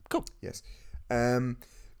that. Cool. Yes.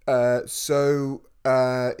 So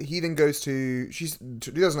he then goes to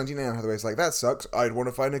 2019 Anne Hathaway's like, that sucks. I'd want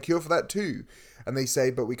to find a cure for that too. And they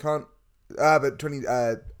say, but we can't. But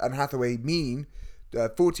Anne Hathaway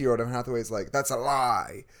 40-year-old Anne Hathaway is like, that's a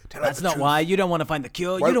lie. That's not why. You don't want to find the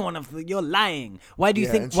cure. You don't want to. You're lying. Why do you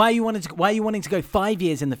think? Why are you wanting to go 5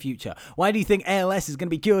 years in the future? Why do you think ALS is going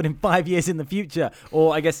to be cured in 5 years in the future,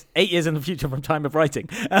 or I guess 8 years in the future from time of writing?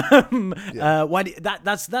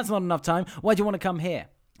 That's not enough time. Why do you want to come here?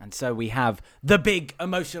 And so we have the big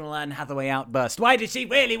emotional Anne Hathaway outburst. Why does she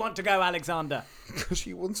really want to go, Alexander? Because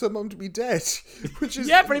she wants her mum to be dead. Which is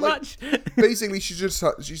pretty much. Basically,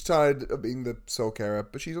 she's tired of being the sole carer,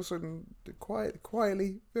 but she's also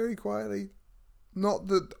very quietly, not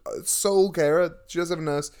the sole carer. She does have a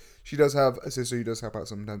nurse. She does have a sister who does help out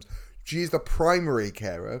sometimes. She's the primary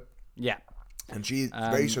carer. Yeah. And she's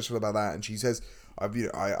very stressful about that. And she says,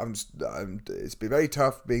 it's been very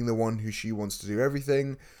tough being the one who she wants to do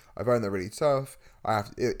everything. I find that really tough.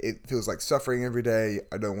 It feels like suffering every day.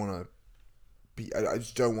 I don't want to be. I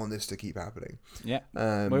just don't want this to keep happening. Yeah.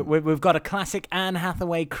 We've got a classic Anne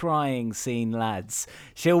Hathaway crying scene, lads.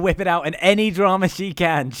 She'll whip it out in any drama she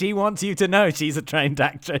can. She wants you to know she's a trained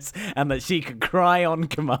actress and that she can cry on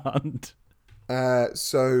command.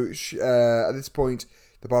 So she, at this point,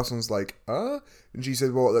 the Parsons like, and she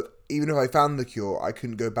said, well, look, even if I found the cure, I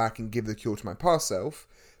couldn't go back and give the cure to my past self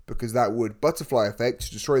because that would butterfly effect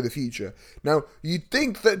to destroy the future. Now, you'd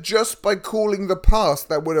think that just by calling the past,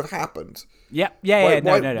 that would have happened. No,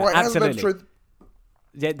 absolutely.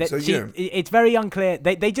 It's very unclear.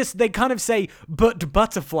 They kind of say, but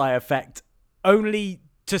butterfly effect, only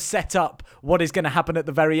to set up what is going to happen at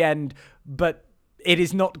the very end, but it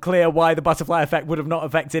is not clear why the butterfly effect would have not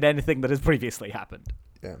affected anything that has previously happened.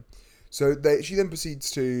 Yeah. So she then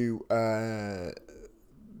proceeds to...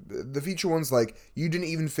 the future one's like, you didn't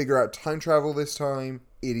even figure out time travel this time,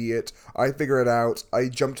 idiot. I figure it out. I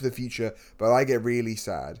jump to the future, but I get really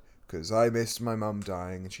sad because I missed my mum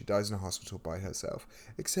dying and she dies in a hospital by herself.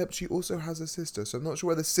 Except she also has a sister, so I'm not sure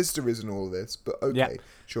where the sister is in all of this, but okay. Yeah.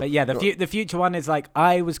 Sure. But yeah, the future one is like,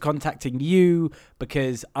 I was contacting you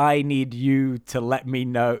because I need you to let me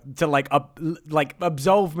know, to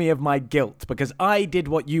absolve me of my guilt because I did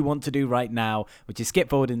what you want to do right now, which is skip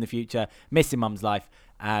forward in the future, miss your mum's life,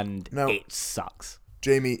 and it sucks.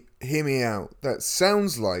 Jamie, hear me out. That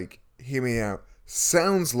sounds like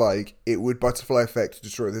it would butterfly effect to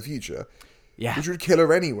destroy the future. Yeah. Which would kill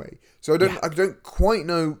her anyway. So I don't quite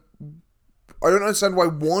know. I don't understand why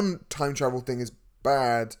one time travel thing is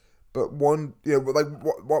bad, but one,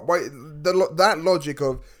 why that logic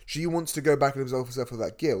of she wants to go back and absolve herself of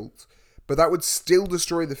that guilt, but that would still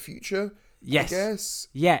destroy the future. Yes. I guess.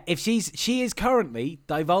 Yeah, if she is currently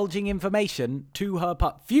divulging information to her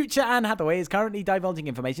future Anne Hathaway is currently divulging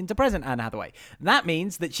information to present Anne Hathaway. That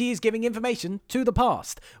means that she is giving information to the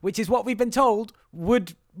past, which is what we've been told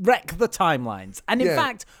would wreck the timelines. And in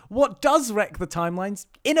fact, what does wreck the timelines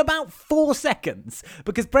in about 4 seconds?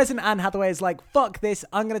 Because present Anne Hathaway is like, fuck this,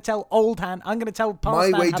 I'm going to tell old Anne, I'm going to tell past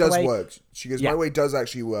Anne Hathaway. My way does work. She goes, my way does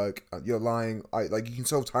actually work. You're lying. You can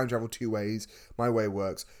solve time travel 2 ways. My way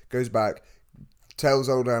works. Goes back, tells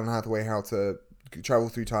old Anne Hathaway how to travel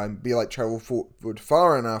through time, travel forward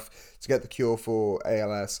far enough to get the cure for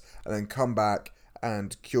ALS, and then come back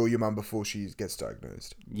and cure your mum before she gets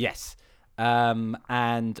diagnosed. Yes.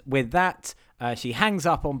 And with that, she hangs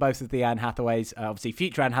up on both of the Anne Hathaways. Obviously,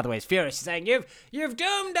 future Anne Hathaway is furious, saying, "You've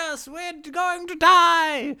doomed us. We're going to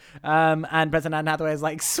die." And present Anne Hathaway is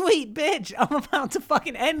like, "Sweet bitch, I'm about to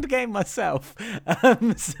fucking endgame myself."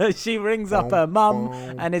 So she rings up her mum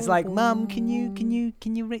and is like, "Mum, can you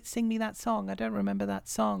sing me that song? I don't remember that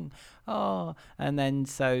song." Oh, and then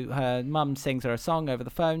so her mum sings her a song over the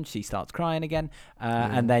phone. She starts crying again,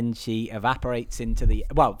 and then she evaporates into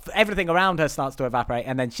everything around her starts to evaporate,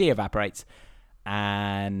 and then she evaporates.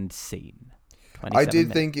 And scene. I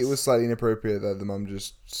did think it was slightly inappropriate that the mum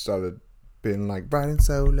just started being like, riding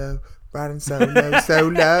solo.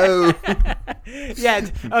 Solo. Yeah,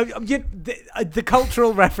 the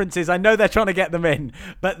cultural references, I know they're trying to get them in,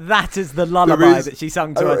 but that is the lullaby that she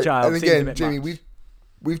sung to her child. And again, Jamie,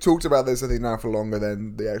 we've talked about this, I think, now for longer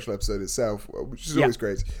than the actual episode itself, which is always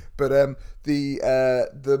great. But I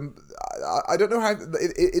don't know how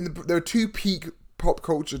there are 2 peak pop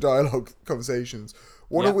culture dialogue conversations.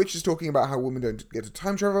 One of which is talking about how women don't get to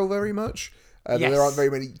time travel very much. There aren't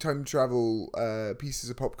very many time travel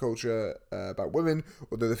pieces of pop culture about women,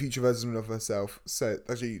 although the future version of herself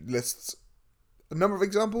actually lists a number of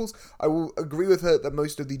examples. I will agree with her that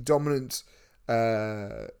most of the dominant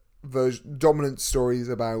stories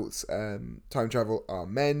about time travel are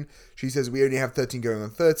men. She says we only have 13 going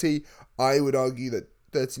on 30. I would argue that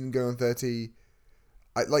 13 going on 30...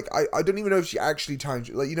 I don't even know if she actually time...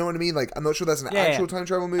 you know what I mean? I'm not sure that's an actual time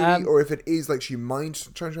travel movie, or if it is, she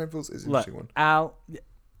mind time travels is an interesting one. Al...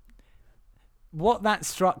 what that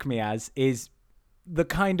struck me as is the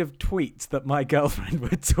kind of tweets that my girlfriend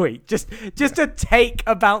would tweet. Just a take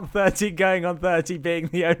about 30 going on 30 being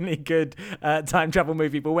the only good time travel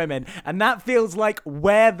movie for women. And that feels like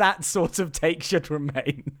where that sort of take should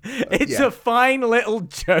remain. It's a fine little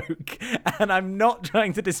joke. And I'm not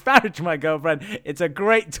trying to disparage my girlfriend. It's a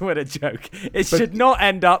great Twitter joke. It should not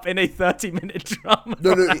end up in a 30-minute drama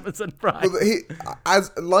on Amazon Prime.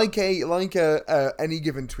 As like any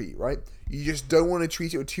given tweet, right? You just don't want to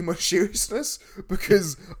treat it with too much seriousness,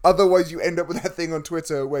 because otherwise you end up with that thing on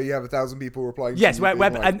Twitter where you have 1,000 people replying. Yes, to you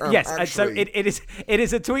and so it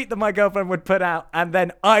is a tweet that my girlfriend would put out, and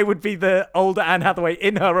then I would be the older Anne Hathaway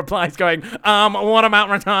in her replies, going, "What about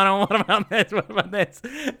Return? What about this? What about this?"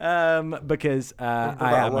 Because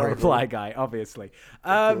I am a reply guy, obviously.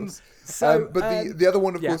 But the other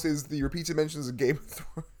one, of course, is the repeated mentions of Game of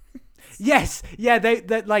Thrones. Yes, yeah,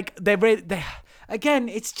 they're really again.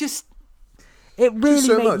 It's just. It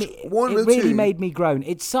really made me groan.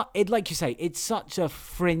 It's like you say, it's such a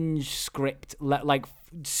fringe script, like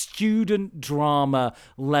student drama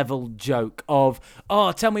level joke of,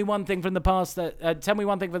 tell me one thing from the past, tell me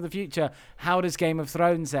one thing from the future. How does Game of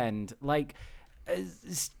Thrones end? Like,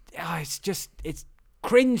 it's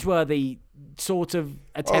cringeworthy sort of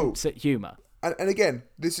attempts at humor. And again,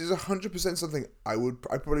 this is 100% something I'd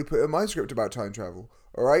probably put in my script about time travel.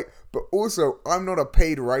 All right, but also I'm not a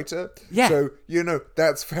paid writer, so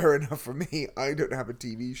that's fair enough for me. I don't have a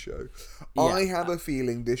TV show. Yeah. I have a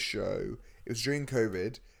feeling this show, it was during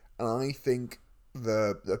COVID, and I think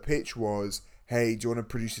the pitch was, hey, do you want to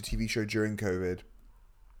produce a TV show during COVID,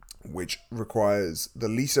 which requires the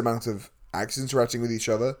least amount of actors interacting with each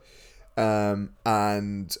other,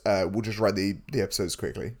 and we'll just write the episodes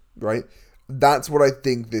quickly, right? That's what I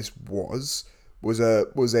think this was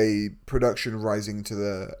a production rising to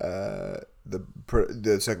the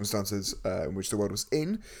circumstances in which the world was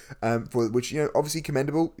in, for which, obviously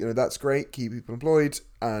commendable. That's great. Keep people employed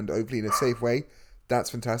and hopefully in a safe way. That's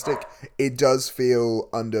fantastic. It does feel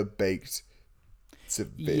underbaked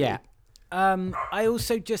severely. Yeah. I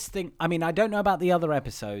also just think, I don't know about the other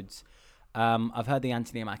episodes. I've heard the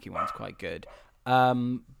Anthony Mackie one's quite good.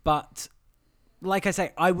 But like I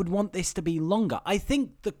say, I would want this to be longer. I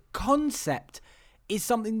think the concept is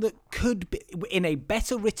something that could be, in a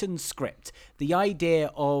better written script, the idea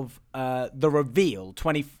of the reveal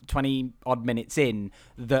 20 odd minutes in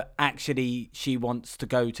that actually she wants to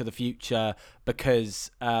go to the future because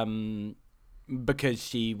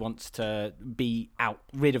she wants to be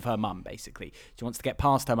rid of her mum, basically. She wants to get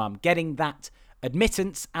past her mum. Getting that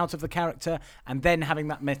admittance out of the character, and then having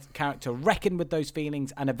that character reckon with those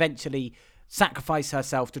feelings and eventually sacrifice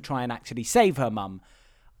herself to try and actually save her mum.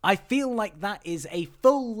 I feel like that is a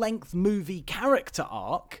full-length movie character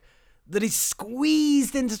arc that is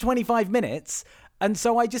squeezed into 25 minutes, and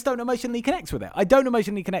so I just don't emotionally connect with it. I don't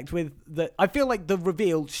emotionally connect with I feel like the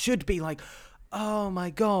reveal should be like, oh my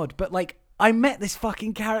god, but like, I met this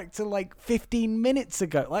fucking character like 15 minutes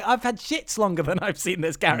ago. Like, I've had shits longer than I've seen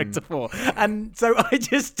this character for. And so I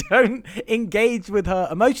just don't engage with her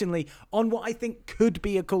emotionally on what I think could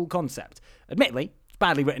be a cool concept. Admittedly, it's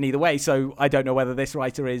badly written either way, so I don't know whether this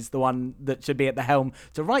writer is the one that should be at the helm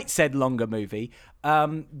to write said longer movie.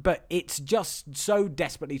 But it's just so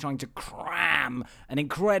desperately trying to cram an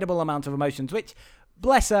incredible amount of emotions, which,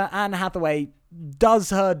 bless her, Anne Hathaway does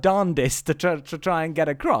her darndest to try and get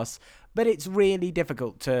across. But it's really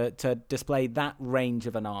difficult to display that range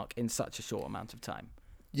of an arc in such a short amount of time.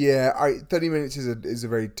 Yeah, 30 minutes is a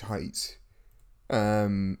very tight,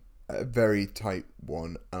 one,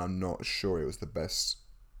 and I'm not sure it was the best.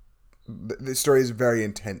 The story is very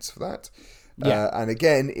intense for that. Yeah. And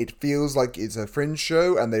again, it feels like it's a fringe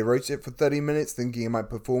show, and they wrote it for 30 minutes, thinking it might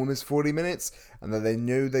perform as 40 minutes, and then they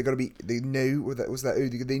knew they got to be in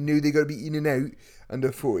and out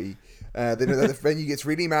under 40. They know that the venue gets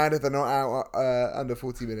really mad if they're not out under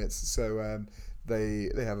 40 minutes. So they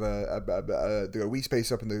have a wee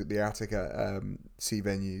space up in the attic at C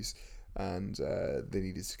Venues, and they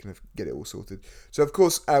needed to kind of get it all sorted. So of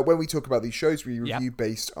course, when we talk about these shows, we review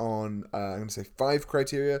based on I'm going to say 5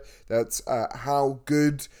 criteria. That's how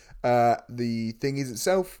good the thing is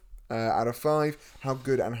itself, out of 5, how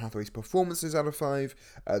good Anne Hathaway's performance is out of 5,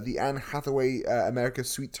 the Anne Hathaway America's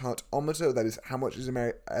Sweetheart-ometer, that is how much is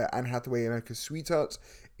Anne Hathaway America's Sweetheart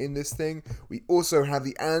in this thing. We also have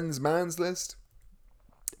the Anne's Mans list,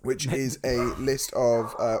 which is a list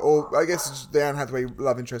of, or I guess it's the Anne Hathaway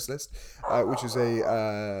love interest list, which is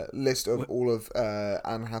a list of all of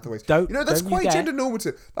Anne Hathaway's. That's quite gender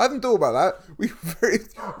normative. I haven't thought about that.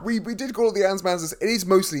 We did call it the Anne's Mans list. It is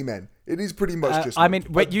mostly men. It is pretty much just men.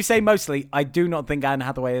 When you say mostly, I do not think Anne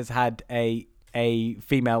Hathaway has had a a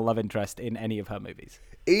female love interest in any of her movies.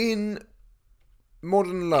 In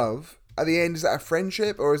Modern Love, at the end, is that a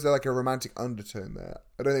friendship or is there like a romantic undertone there?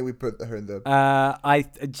 I don't think we put her in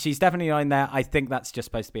the... She's definitely not in there. I think that's just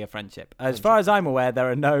supposed to be a friendship. As far as I'm aware,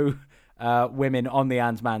 there are no women on the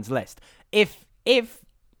Anne's Man's list. If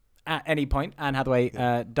at any point Anne Hathaway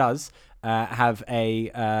does have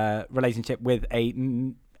a relationship with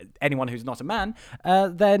anyone who's not a man,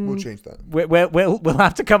 then we'll change that. We'll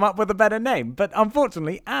have to come up with a better name. But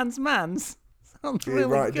unfortunately, Anne's Man's sounds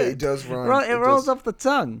really good. It does rhyme. It rolls off the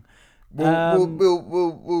tongue.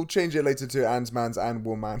 We'll change it later to Anne's Man's and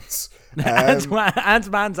Woman's. Anne's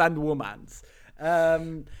Man's and Woman's.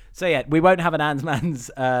 So yeah, we won't have an Anne's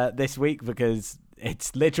Man's this week because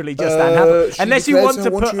it's literally just Anne Hathaway. Unless you want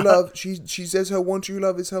to put she says her one true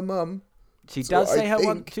love is her mum. She does say her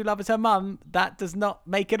one true love is her mum. That does not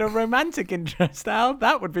make it a romantic interest, Al.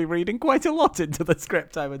 That would be reading quite a lot into the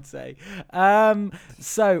script, I would say.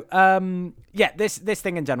 This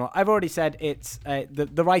thing in general, I've already said it's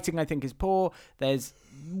the writing I think is poor. There's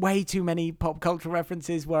way too many pop culture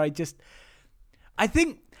references where I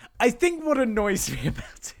think what annoys me about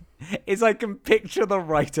it is I can picture the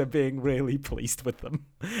writer being really pleased with them.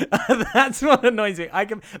 That's what annoys me.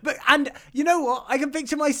 And you know what? I can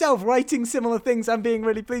picture myself writing similar things and being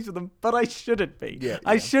really pleased with them, but I shouldn't be. Yeah.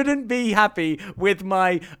 I shouldn't be happy with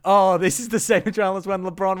this is the same drama as when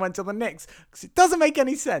LeBron went to the Knicks. Because it doesn't make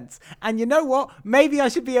any sense. And you know what? Maybe I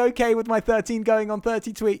should be okay with my 13 going on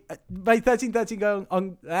 30 tweet. My 13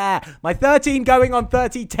 going on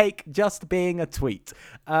 30 take just being a tweet.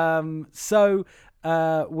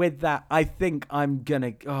 With that, I think I'm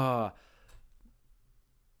gonna.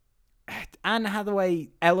 Anne Hathaway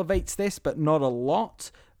elevates this, but not a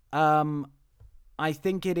lot. I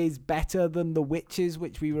think it is better than The Witches,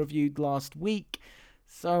 which we reviewed last week.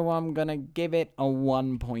 So I'm gonna give it a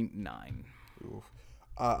 1.9.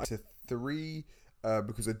 It's a 3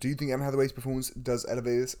 because I do think Anne Hathaway's performance does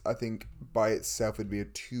elevate this. I think by itself it'd be a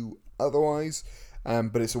 2 otherwise.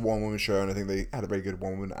 But it's a one-woman show, and I think they had a very good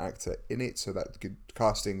one-woman actor in it, so that's good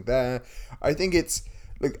casting there. I think it's...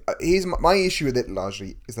 here's my issue with it,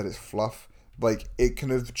 largely, is that it's fluff. It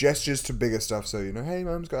kind of gestures to bigger stuff, so, hey,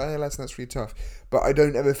 mum's got ALS, and that's really tough. But I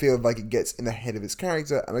don't ever feel like it gets in the head of its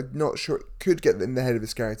character, and I'm not sure it could get in the head of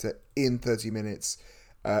its character in 30 minutes,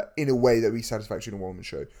 in a way that would be satisfactory in a one-woman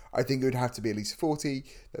show. I think it would have to be at least 40.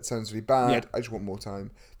 That sounds really bad. Yeah. I just want more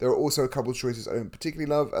time. There are also a couple of choices I don't particularly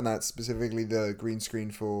love, and that's specifically the green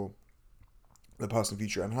screen for the past and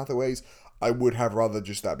future Anne Hathaways. I would have rather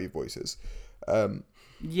just that be voices.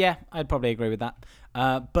 Yeah, I'd probably agree with that.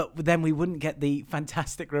 But then we wouldn't get the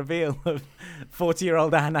fantastic reveal of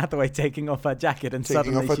 40-year-old Anne Hathaway taking off her jacket and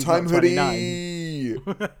suddenly she's not 29.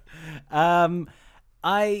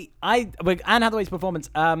 With Anne Hathaway's performance,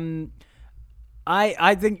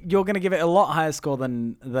 I think you're going to give it a lot higher score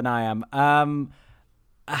than I am.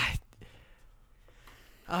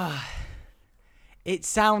 It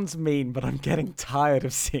sounds mean, but I'm getting tired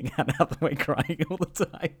of seeing Anne Hathaway crying all the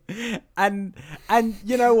time. And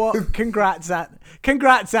you know what? Congrats,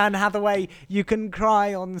 Anne Hathaway. You can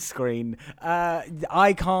cry on the screen.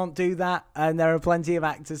 I can't do that, and there are plenty of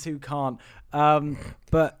actors who can't.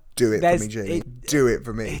 But do it for me, Jamie. Do it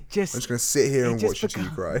for me. I'm just going to sit here and watch you till you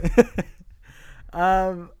cry.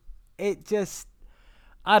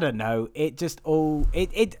 I don't know.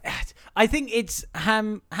 I think it's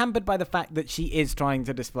hampered by the fact that she is trying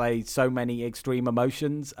to display so many extreme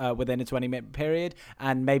emotions within a 20-minute period,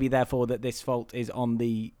 and maybe therefore that this fault is on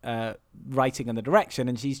the writing and the direction,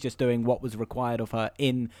 and she's just doing what was required of her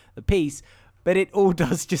in the piece. But it all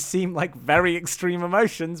does just seem like very extreme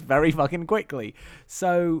emotions very fucking quickly.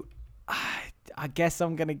 So I guess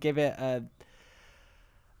I'm going to give it a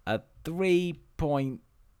 3.1.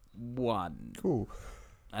 Cool.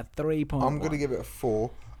 A 3.1. I'm going to give it a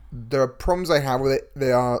 4. There are problems I have with it.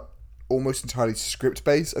 They are almost entirely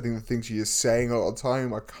script-based. I think the things she is saying a lot of the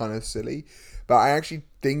time are kind of silly. But I actually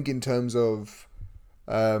think in terms of...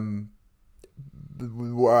 the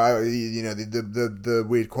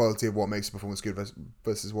weird quality of what makes a performance good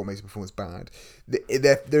versus what makes a performance bad.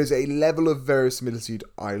 There's a level of verisimilitude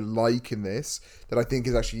I like in this that I think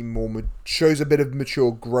is actually shows a bit of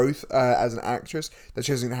mature growth as an actress that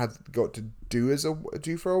she hasn't got to do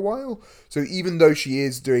for a while. So even though she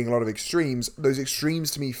is doing a lot of extremes, those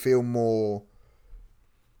extremes to me feel more.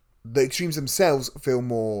 The extremes themselves feel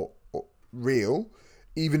more real.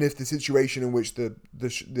 Even if the situation in which the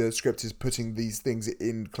script is putting these things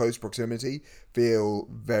in close proximity feel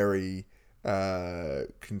very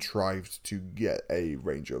contrived to get a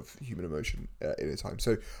range of human emotion in a time.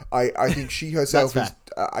 So I think she herself is.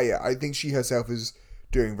 I think she herself is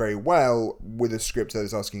doing very well with a script that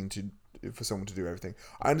is asking for someone to do everything.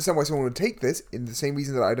 I understand why someone would take this, in the same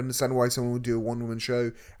reason that I'd understand why someone would do a one-woman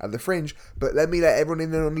show at the Fringe, but let everyone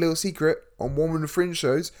in on a little secret, on one-woman Fringe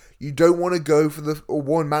shows, you don't want to go for or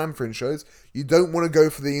one-man Fringe shows, you don't want to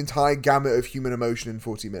go for the entire gamut of human emotion in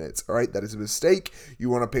 40 minutes, alright? That is a mistake.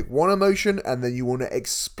 You want to pick one emotion, and then you want to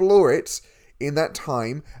explore it in that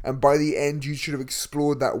time, and by the end, you should have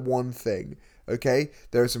explored that one thing, okay?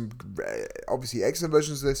 There are some, obviously, excellent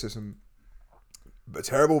versions of this, there's some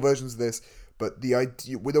terrible versions of this, but the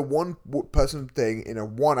idea with a one-person thing in a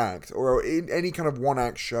one act, or in any kind of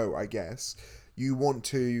one-act show, I guess, you want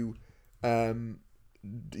to,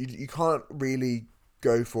 you can't really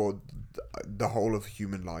go for the whole of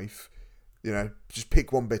human life, you know, just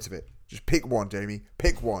pick one bit of it. Just pick one, Jamie.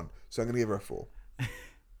 Pick one. So I'm going to give her a 4.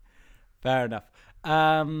 Fair enough.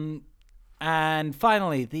 And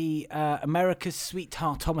finally, the America's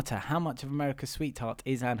Sweetheartometer. How much of America's Sweetheart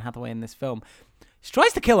is Anne Hathaway in this film? She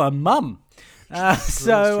tries to kill her mum. Don't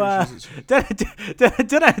know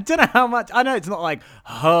how much. I know it's not like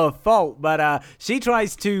her fault, but she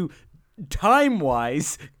tries to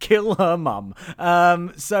time-wise kill her mum.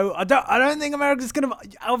 So I don't think America's gonna.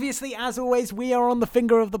 Obviously, as always, we are on the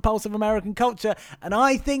finger of the pulse of American culture, and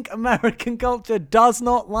I think American culture does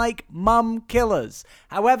not like mum killers.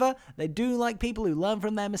 However, they do like people who learn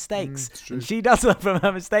from their mistakes. And she does learn from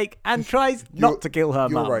her mistake and tries not to kill her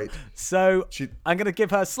mum. Right. So I'm gonna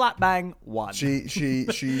give her slap bang 1. She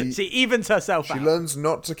evens herself out. She learns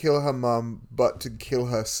not to kill her mum, but to kill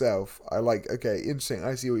herself. Okay, interesting.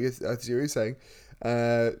 I see what you're saying.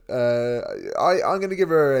 I'm going to give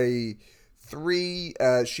her a 3.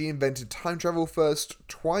 She invented time travel first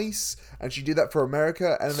twice, and she did that for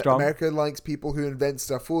America. And America likes people who invent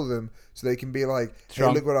stuff for them, so they can be like,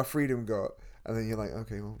 "Hey, look what our freedom got." And then you're like,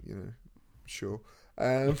 "Okay, well, you know, sure."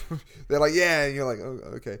 They're like, "Yeah," and you're like, "Oh,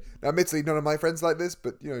 okay." Now, admittedly, none of my friends like this,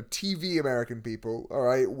 but you know, TV American people, all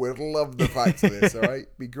right, would love the facts of this. All right,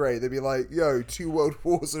 be great. They'd be like, "Yo, 2 world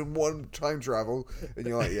wars and 1 time travel," and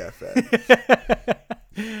you're like, "Yeah, fair."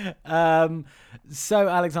 So,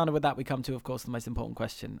 Alexander, with that, we come to, of course, the most important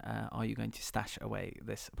question: are you going to stash away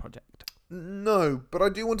this project? No, but I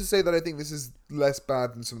do want to say that I think this is less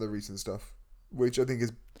bad than some of the recent stuff, which I think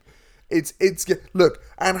is. Look,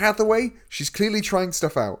 Anne Hathaway, she's clearly trying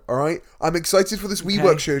stuff out, alright? I'm excited for this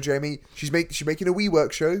WeWork show, Jamie. She's making a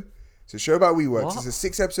WeWork show. It's a show about WeWorks. It's a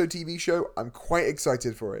 6-episode TV show. I'm quite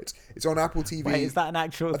excited for it. It's on Apple TV. Wait, is that an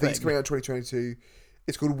actual thing? I think it's coming out in 2022.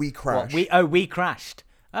 It's called We Crash. We Crashed.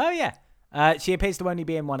 Oh, yeah. She appears to only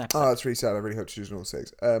be in 1 episode. Oh, that's really sad. I really hope she's in all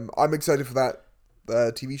 6. I'm excited for that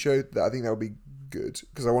TV show. I think that would be good,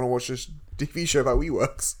 because I want to watch this TV show about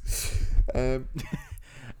WeWorks.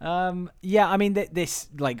 Yeah, I mean, this,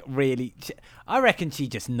 like, really, I reckon she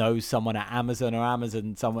just knows someone at Amazon, or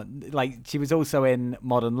Amazon someone, like, she was also in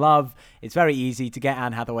Modern Love. It's very easy to get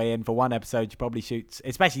Anne Hathaway in for 1 episode. She probably shoots,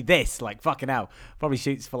 especially this, like, fucking hell, probably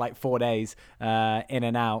shoots for, like, 4 days, in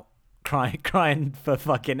and out, crying for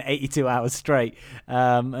fucking 82 hours straight,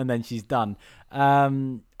 and then she's done.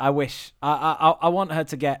 I wish, I want her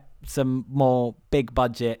to get some more big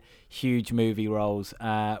budget, huge movie roles,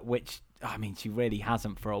 which, I mean, she really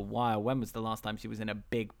hasn't for a while. When was the last time she was in a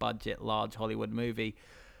big budget, large Hollywood movie?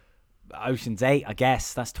 Ocean's 8, I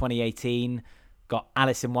guess. That's 2018. Got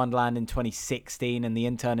Alice in Wonderland in 2016 and The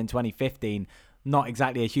Intern in 2015. Not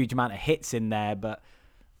exactly a huge amount of hits in there, but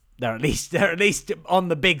they're at least on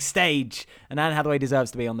the big stage. And Anne Hathaway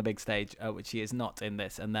deserves to be on the big stage, which she is not in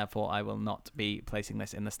this, and therefore I will not be placing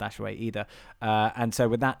this in the stash away either. And so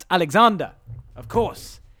with that, Alexander, of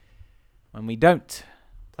course, when we don't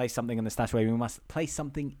place something in the stash away, we must place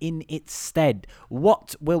something in its stead.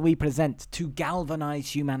 What will we present to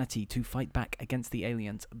galvanize humanity to fight back against the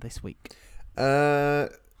aliens this week?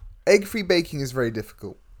 Egg-free baking is very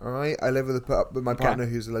difficult. All right, I live with my partner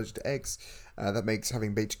who's allergic to eggs. That makes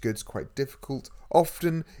having baked goods quite difficult.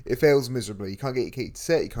 Often, it fails miserably. You can't get your cake to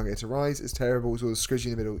set, you can't get it to rise. It's terrible. It's all squishy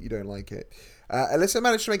in the middle. You don't like it. Alyssa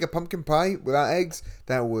managed to make a pumpkin pie without eggs.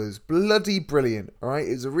 That was bloody brilliant. All right,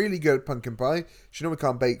 it's a really good pumpkin pie. She normally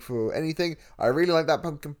can't bake for anything. I really like that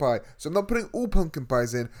pumpkin pie. So I'm not putting all pumpkin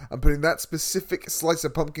pies in. I'm putting that specific slice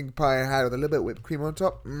of pumpkin pie I had with a little bit of whipped cream on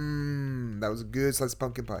top. That was a good slice of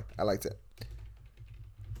pumpkin pie. I liked it.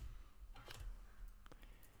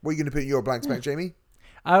 What are you going to put in your blank spec, Jamie?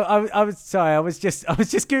 I was sorry. I was just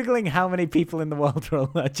googling how many people in the world are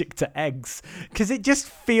allergic to eggs because it just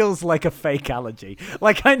feels like a fake allergy.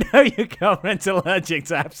 Like I know your girlfriend's allergic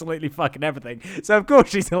to absolutely fucking everything, so of course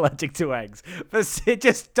she's allergic to eggs. But it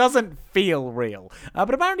just doesn't feel real.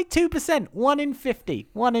 But apparently 2%, 1 in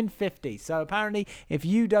 50. So apparently, if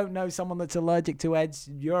you don't know someone that's allergic to eggs,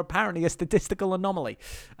 you're apparently a statistical anomaly,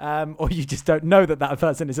 or you just don't know that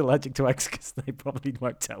person is allergic to eggs because they probably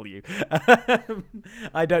won't tell you.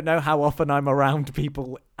 I don't know how often I'm around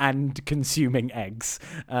people and consuming eggs,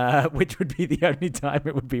 which would be the only time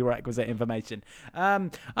it would be requisite information.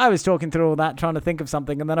 I was talking through all that, trying to think of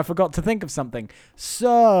something, and then I forgot to think of something.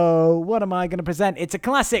 So, what am I going to present? It's a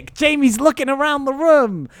classic. Jamie's looking around the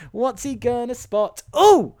room. What's he going to spot?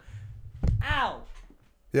 Oh! Ow!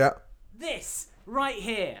 Yeah. This right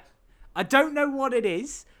here. I don't know what it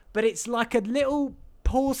is, but it's like a little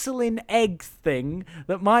porcelain egg thing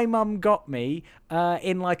that my mum got me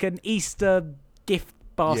in like an Easter gift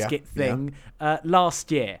basket thing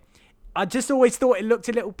last year. I just always thought it looked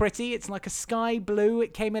a little pretty. It's like a sky blue.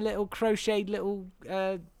 It came a little crocheted little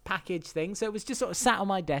package thing. So it was just sort of sat on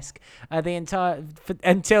my desk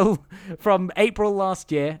until from April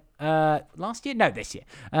last year. This year.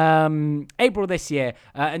 April this year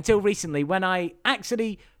until recently when I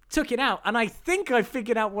actually took it out, and I think I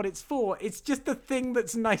figured out what it's for. It's just a thing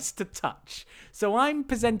that's nice to touch. So I'm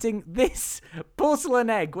presenting this porcelain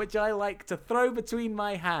egg, which I like to throw between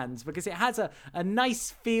my hands because it has a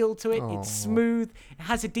nice feel to it. Aww. It's smooth. It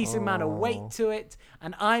has a decent amount of weight to it,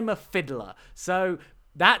 and I'm a fiddler. So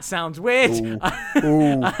that sounds weird.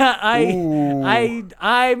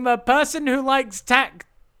 I'm a person who likes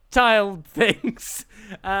tactile things.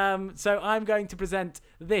 So I'm going to present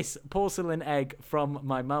this porcelain egg from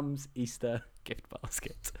my mum's Easter gift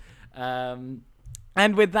basket. And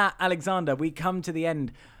with that, Alexander, we come to the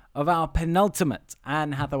end of our penultimate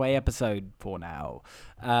Anne Hathaway episode for now.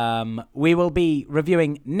 We will be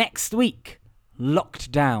reviewing next week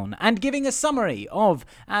Locked Down and giving a summary of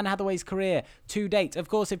Anne Hathaway's career to date. Of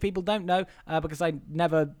course, if people don't know, because I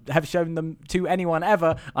never have shown them to anyone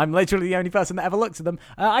ever, I'm literally the only person that ever looks at them.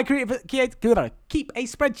 I keep a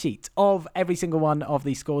spreadsheet of every single one of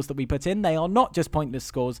these scores that we put in. They are not just pointless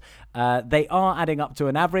scores. They are adding up to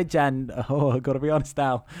an average, and I've got to be honest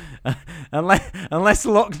now, unless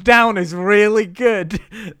Locked Down is really good,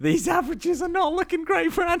 these averages are not looking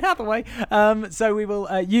great for Anne Hathaway. So we will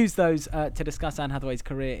use those to discuss Anne Hathaway's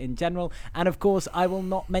career in general. And of course, I will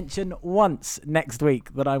not mention once next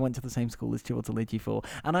week that I went to the same school as Chiwetel Ejiofor,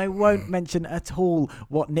 and I won't mention at all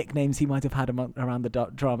what nicknames he might have had around the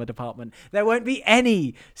drama department. There won't be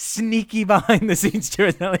any sneaky behind the scenes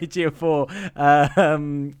Chiwetel Ejiofor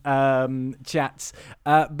chats.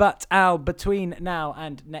 But Al, between now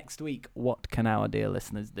and next week, what can our dear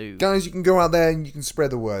listeners do? Guys, you can go out there and you can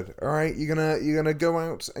spread the word. All right, you're gonna go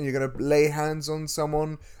out and you're gonna lay hands on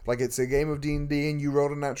someone like it's a game of D&D and you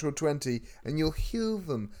rolled a natural 20, and you'll heal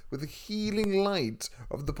them with the healing light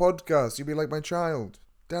of the podcast. You'll be like, my child,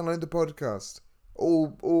 download the podcast. All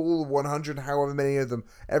 100, however many of them,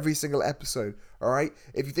 every single episode. All right?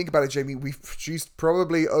 If you think about it, Jamie, we've produced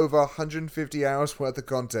probably over 150 hours worth of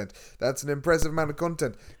content. That's an impressive amount of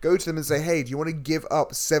content. Go to them and say, hey, do you want to give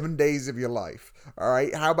up 7 days of your life? All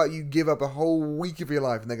right? How about you give up a whole week of your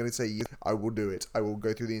life? And they're going to say, yes, I will do it. I will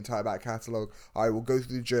go through the entire back catalogue. I will go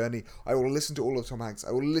through the journey. I will listen to all of Tom Hanks.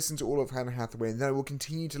 I will listen to all of Anne Hathaway. And then I will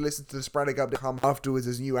continue to listen to the sporadic update come afterwards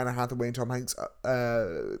as new Anne Hathaway and Tom Hanks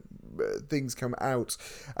things come out.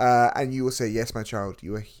 And you will say, yes, my child,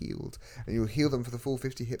 you are healed. And you will heal them for the full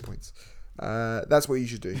 50 hit points. That's what you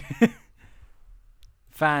should do.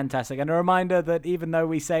 Fantastic. And a reminder that even though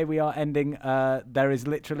we say we are ending, there is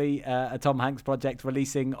literally a Tom Hanks project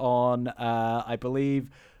releasing on, I believe,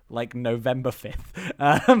 like November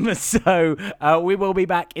 5th. So we will be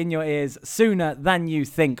back in your ears sooner than you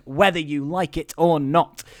think, whether you like it or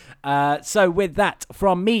not. So with that,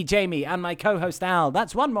 from me, Jamie, and my co-host Al,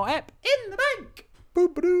 that's one more ep in the bank.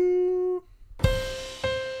 Boop-a-doo.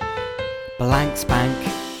 Blank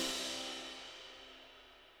spank.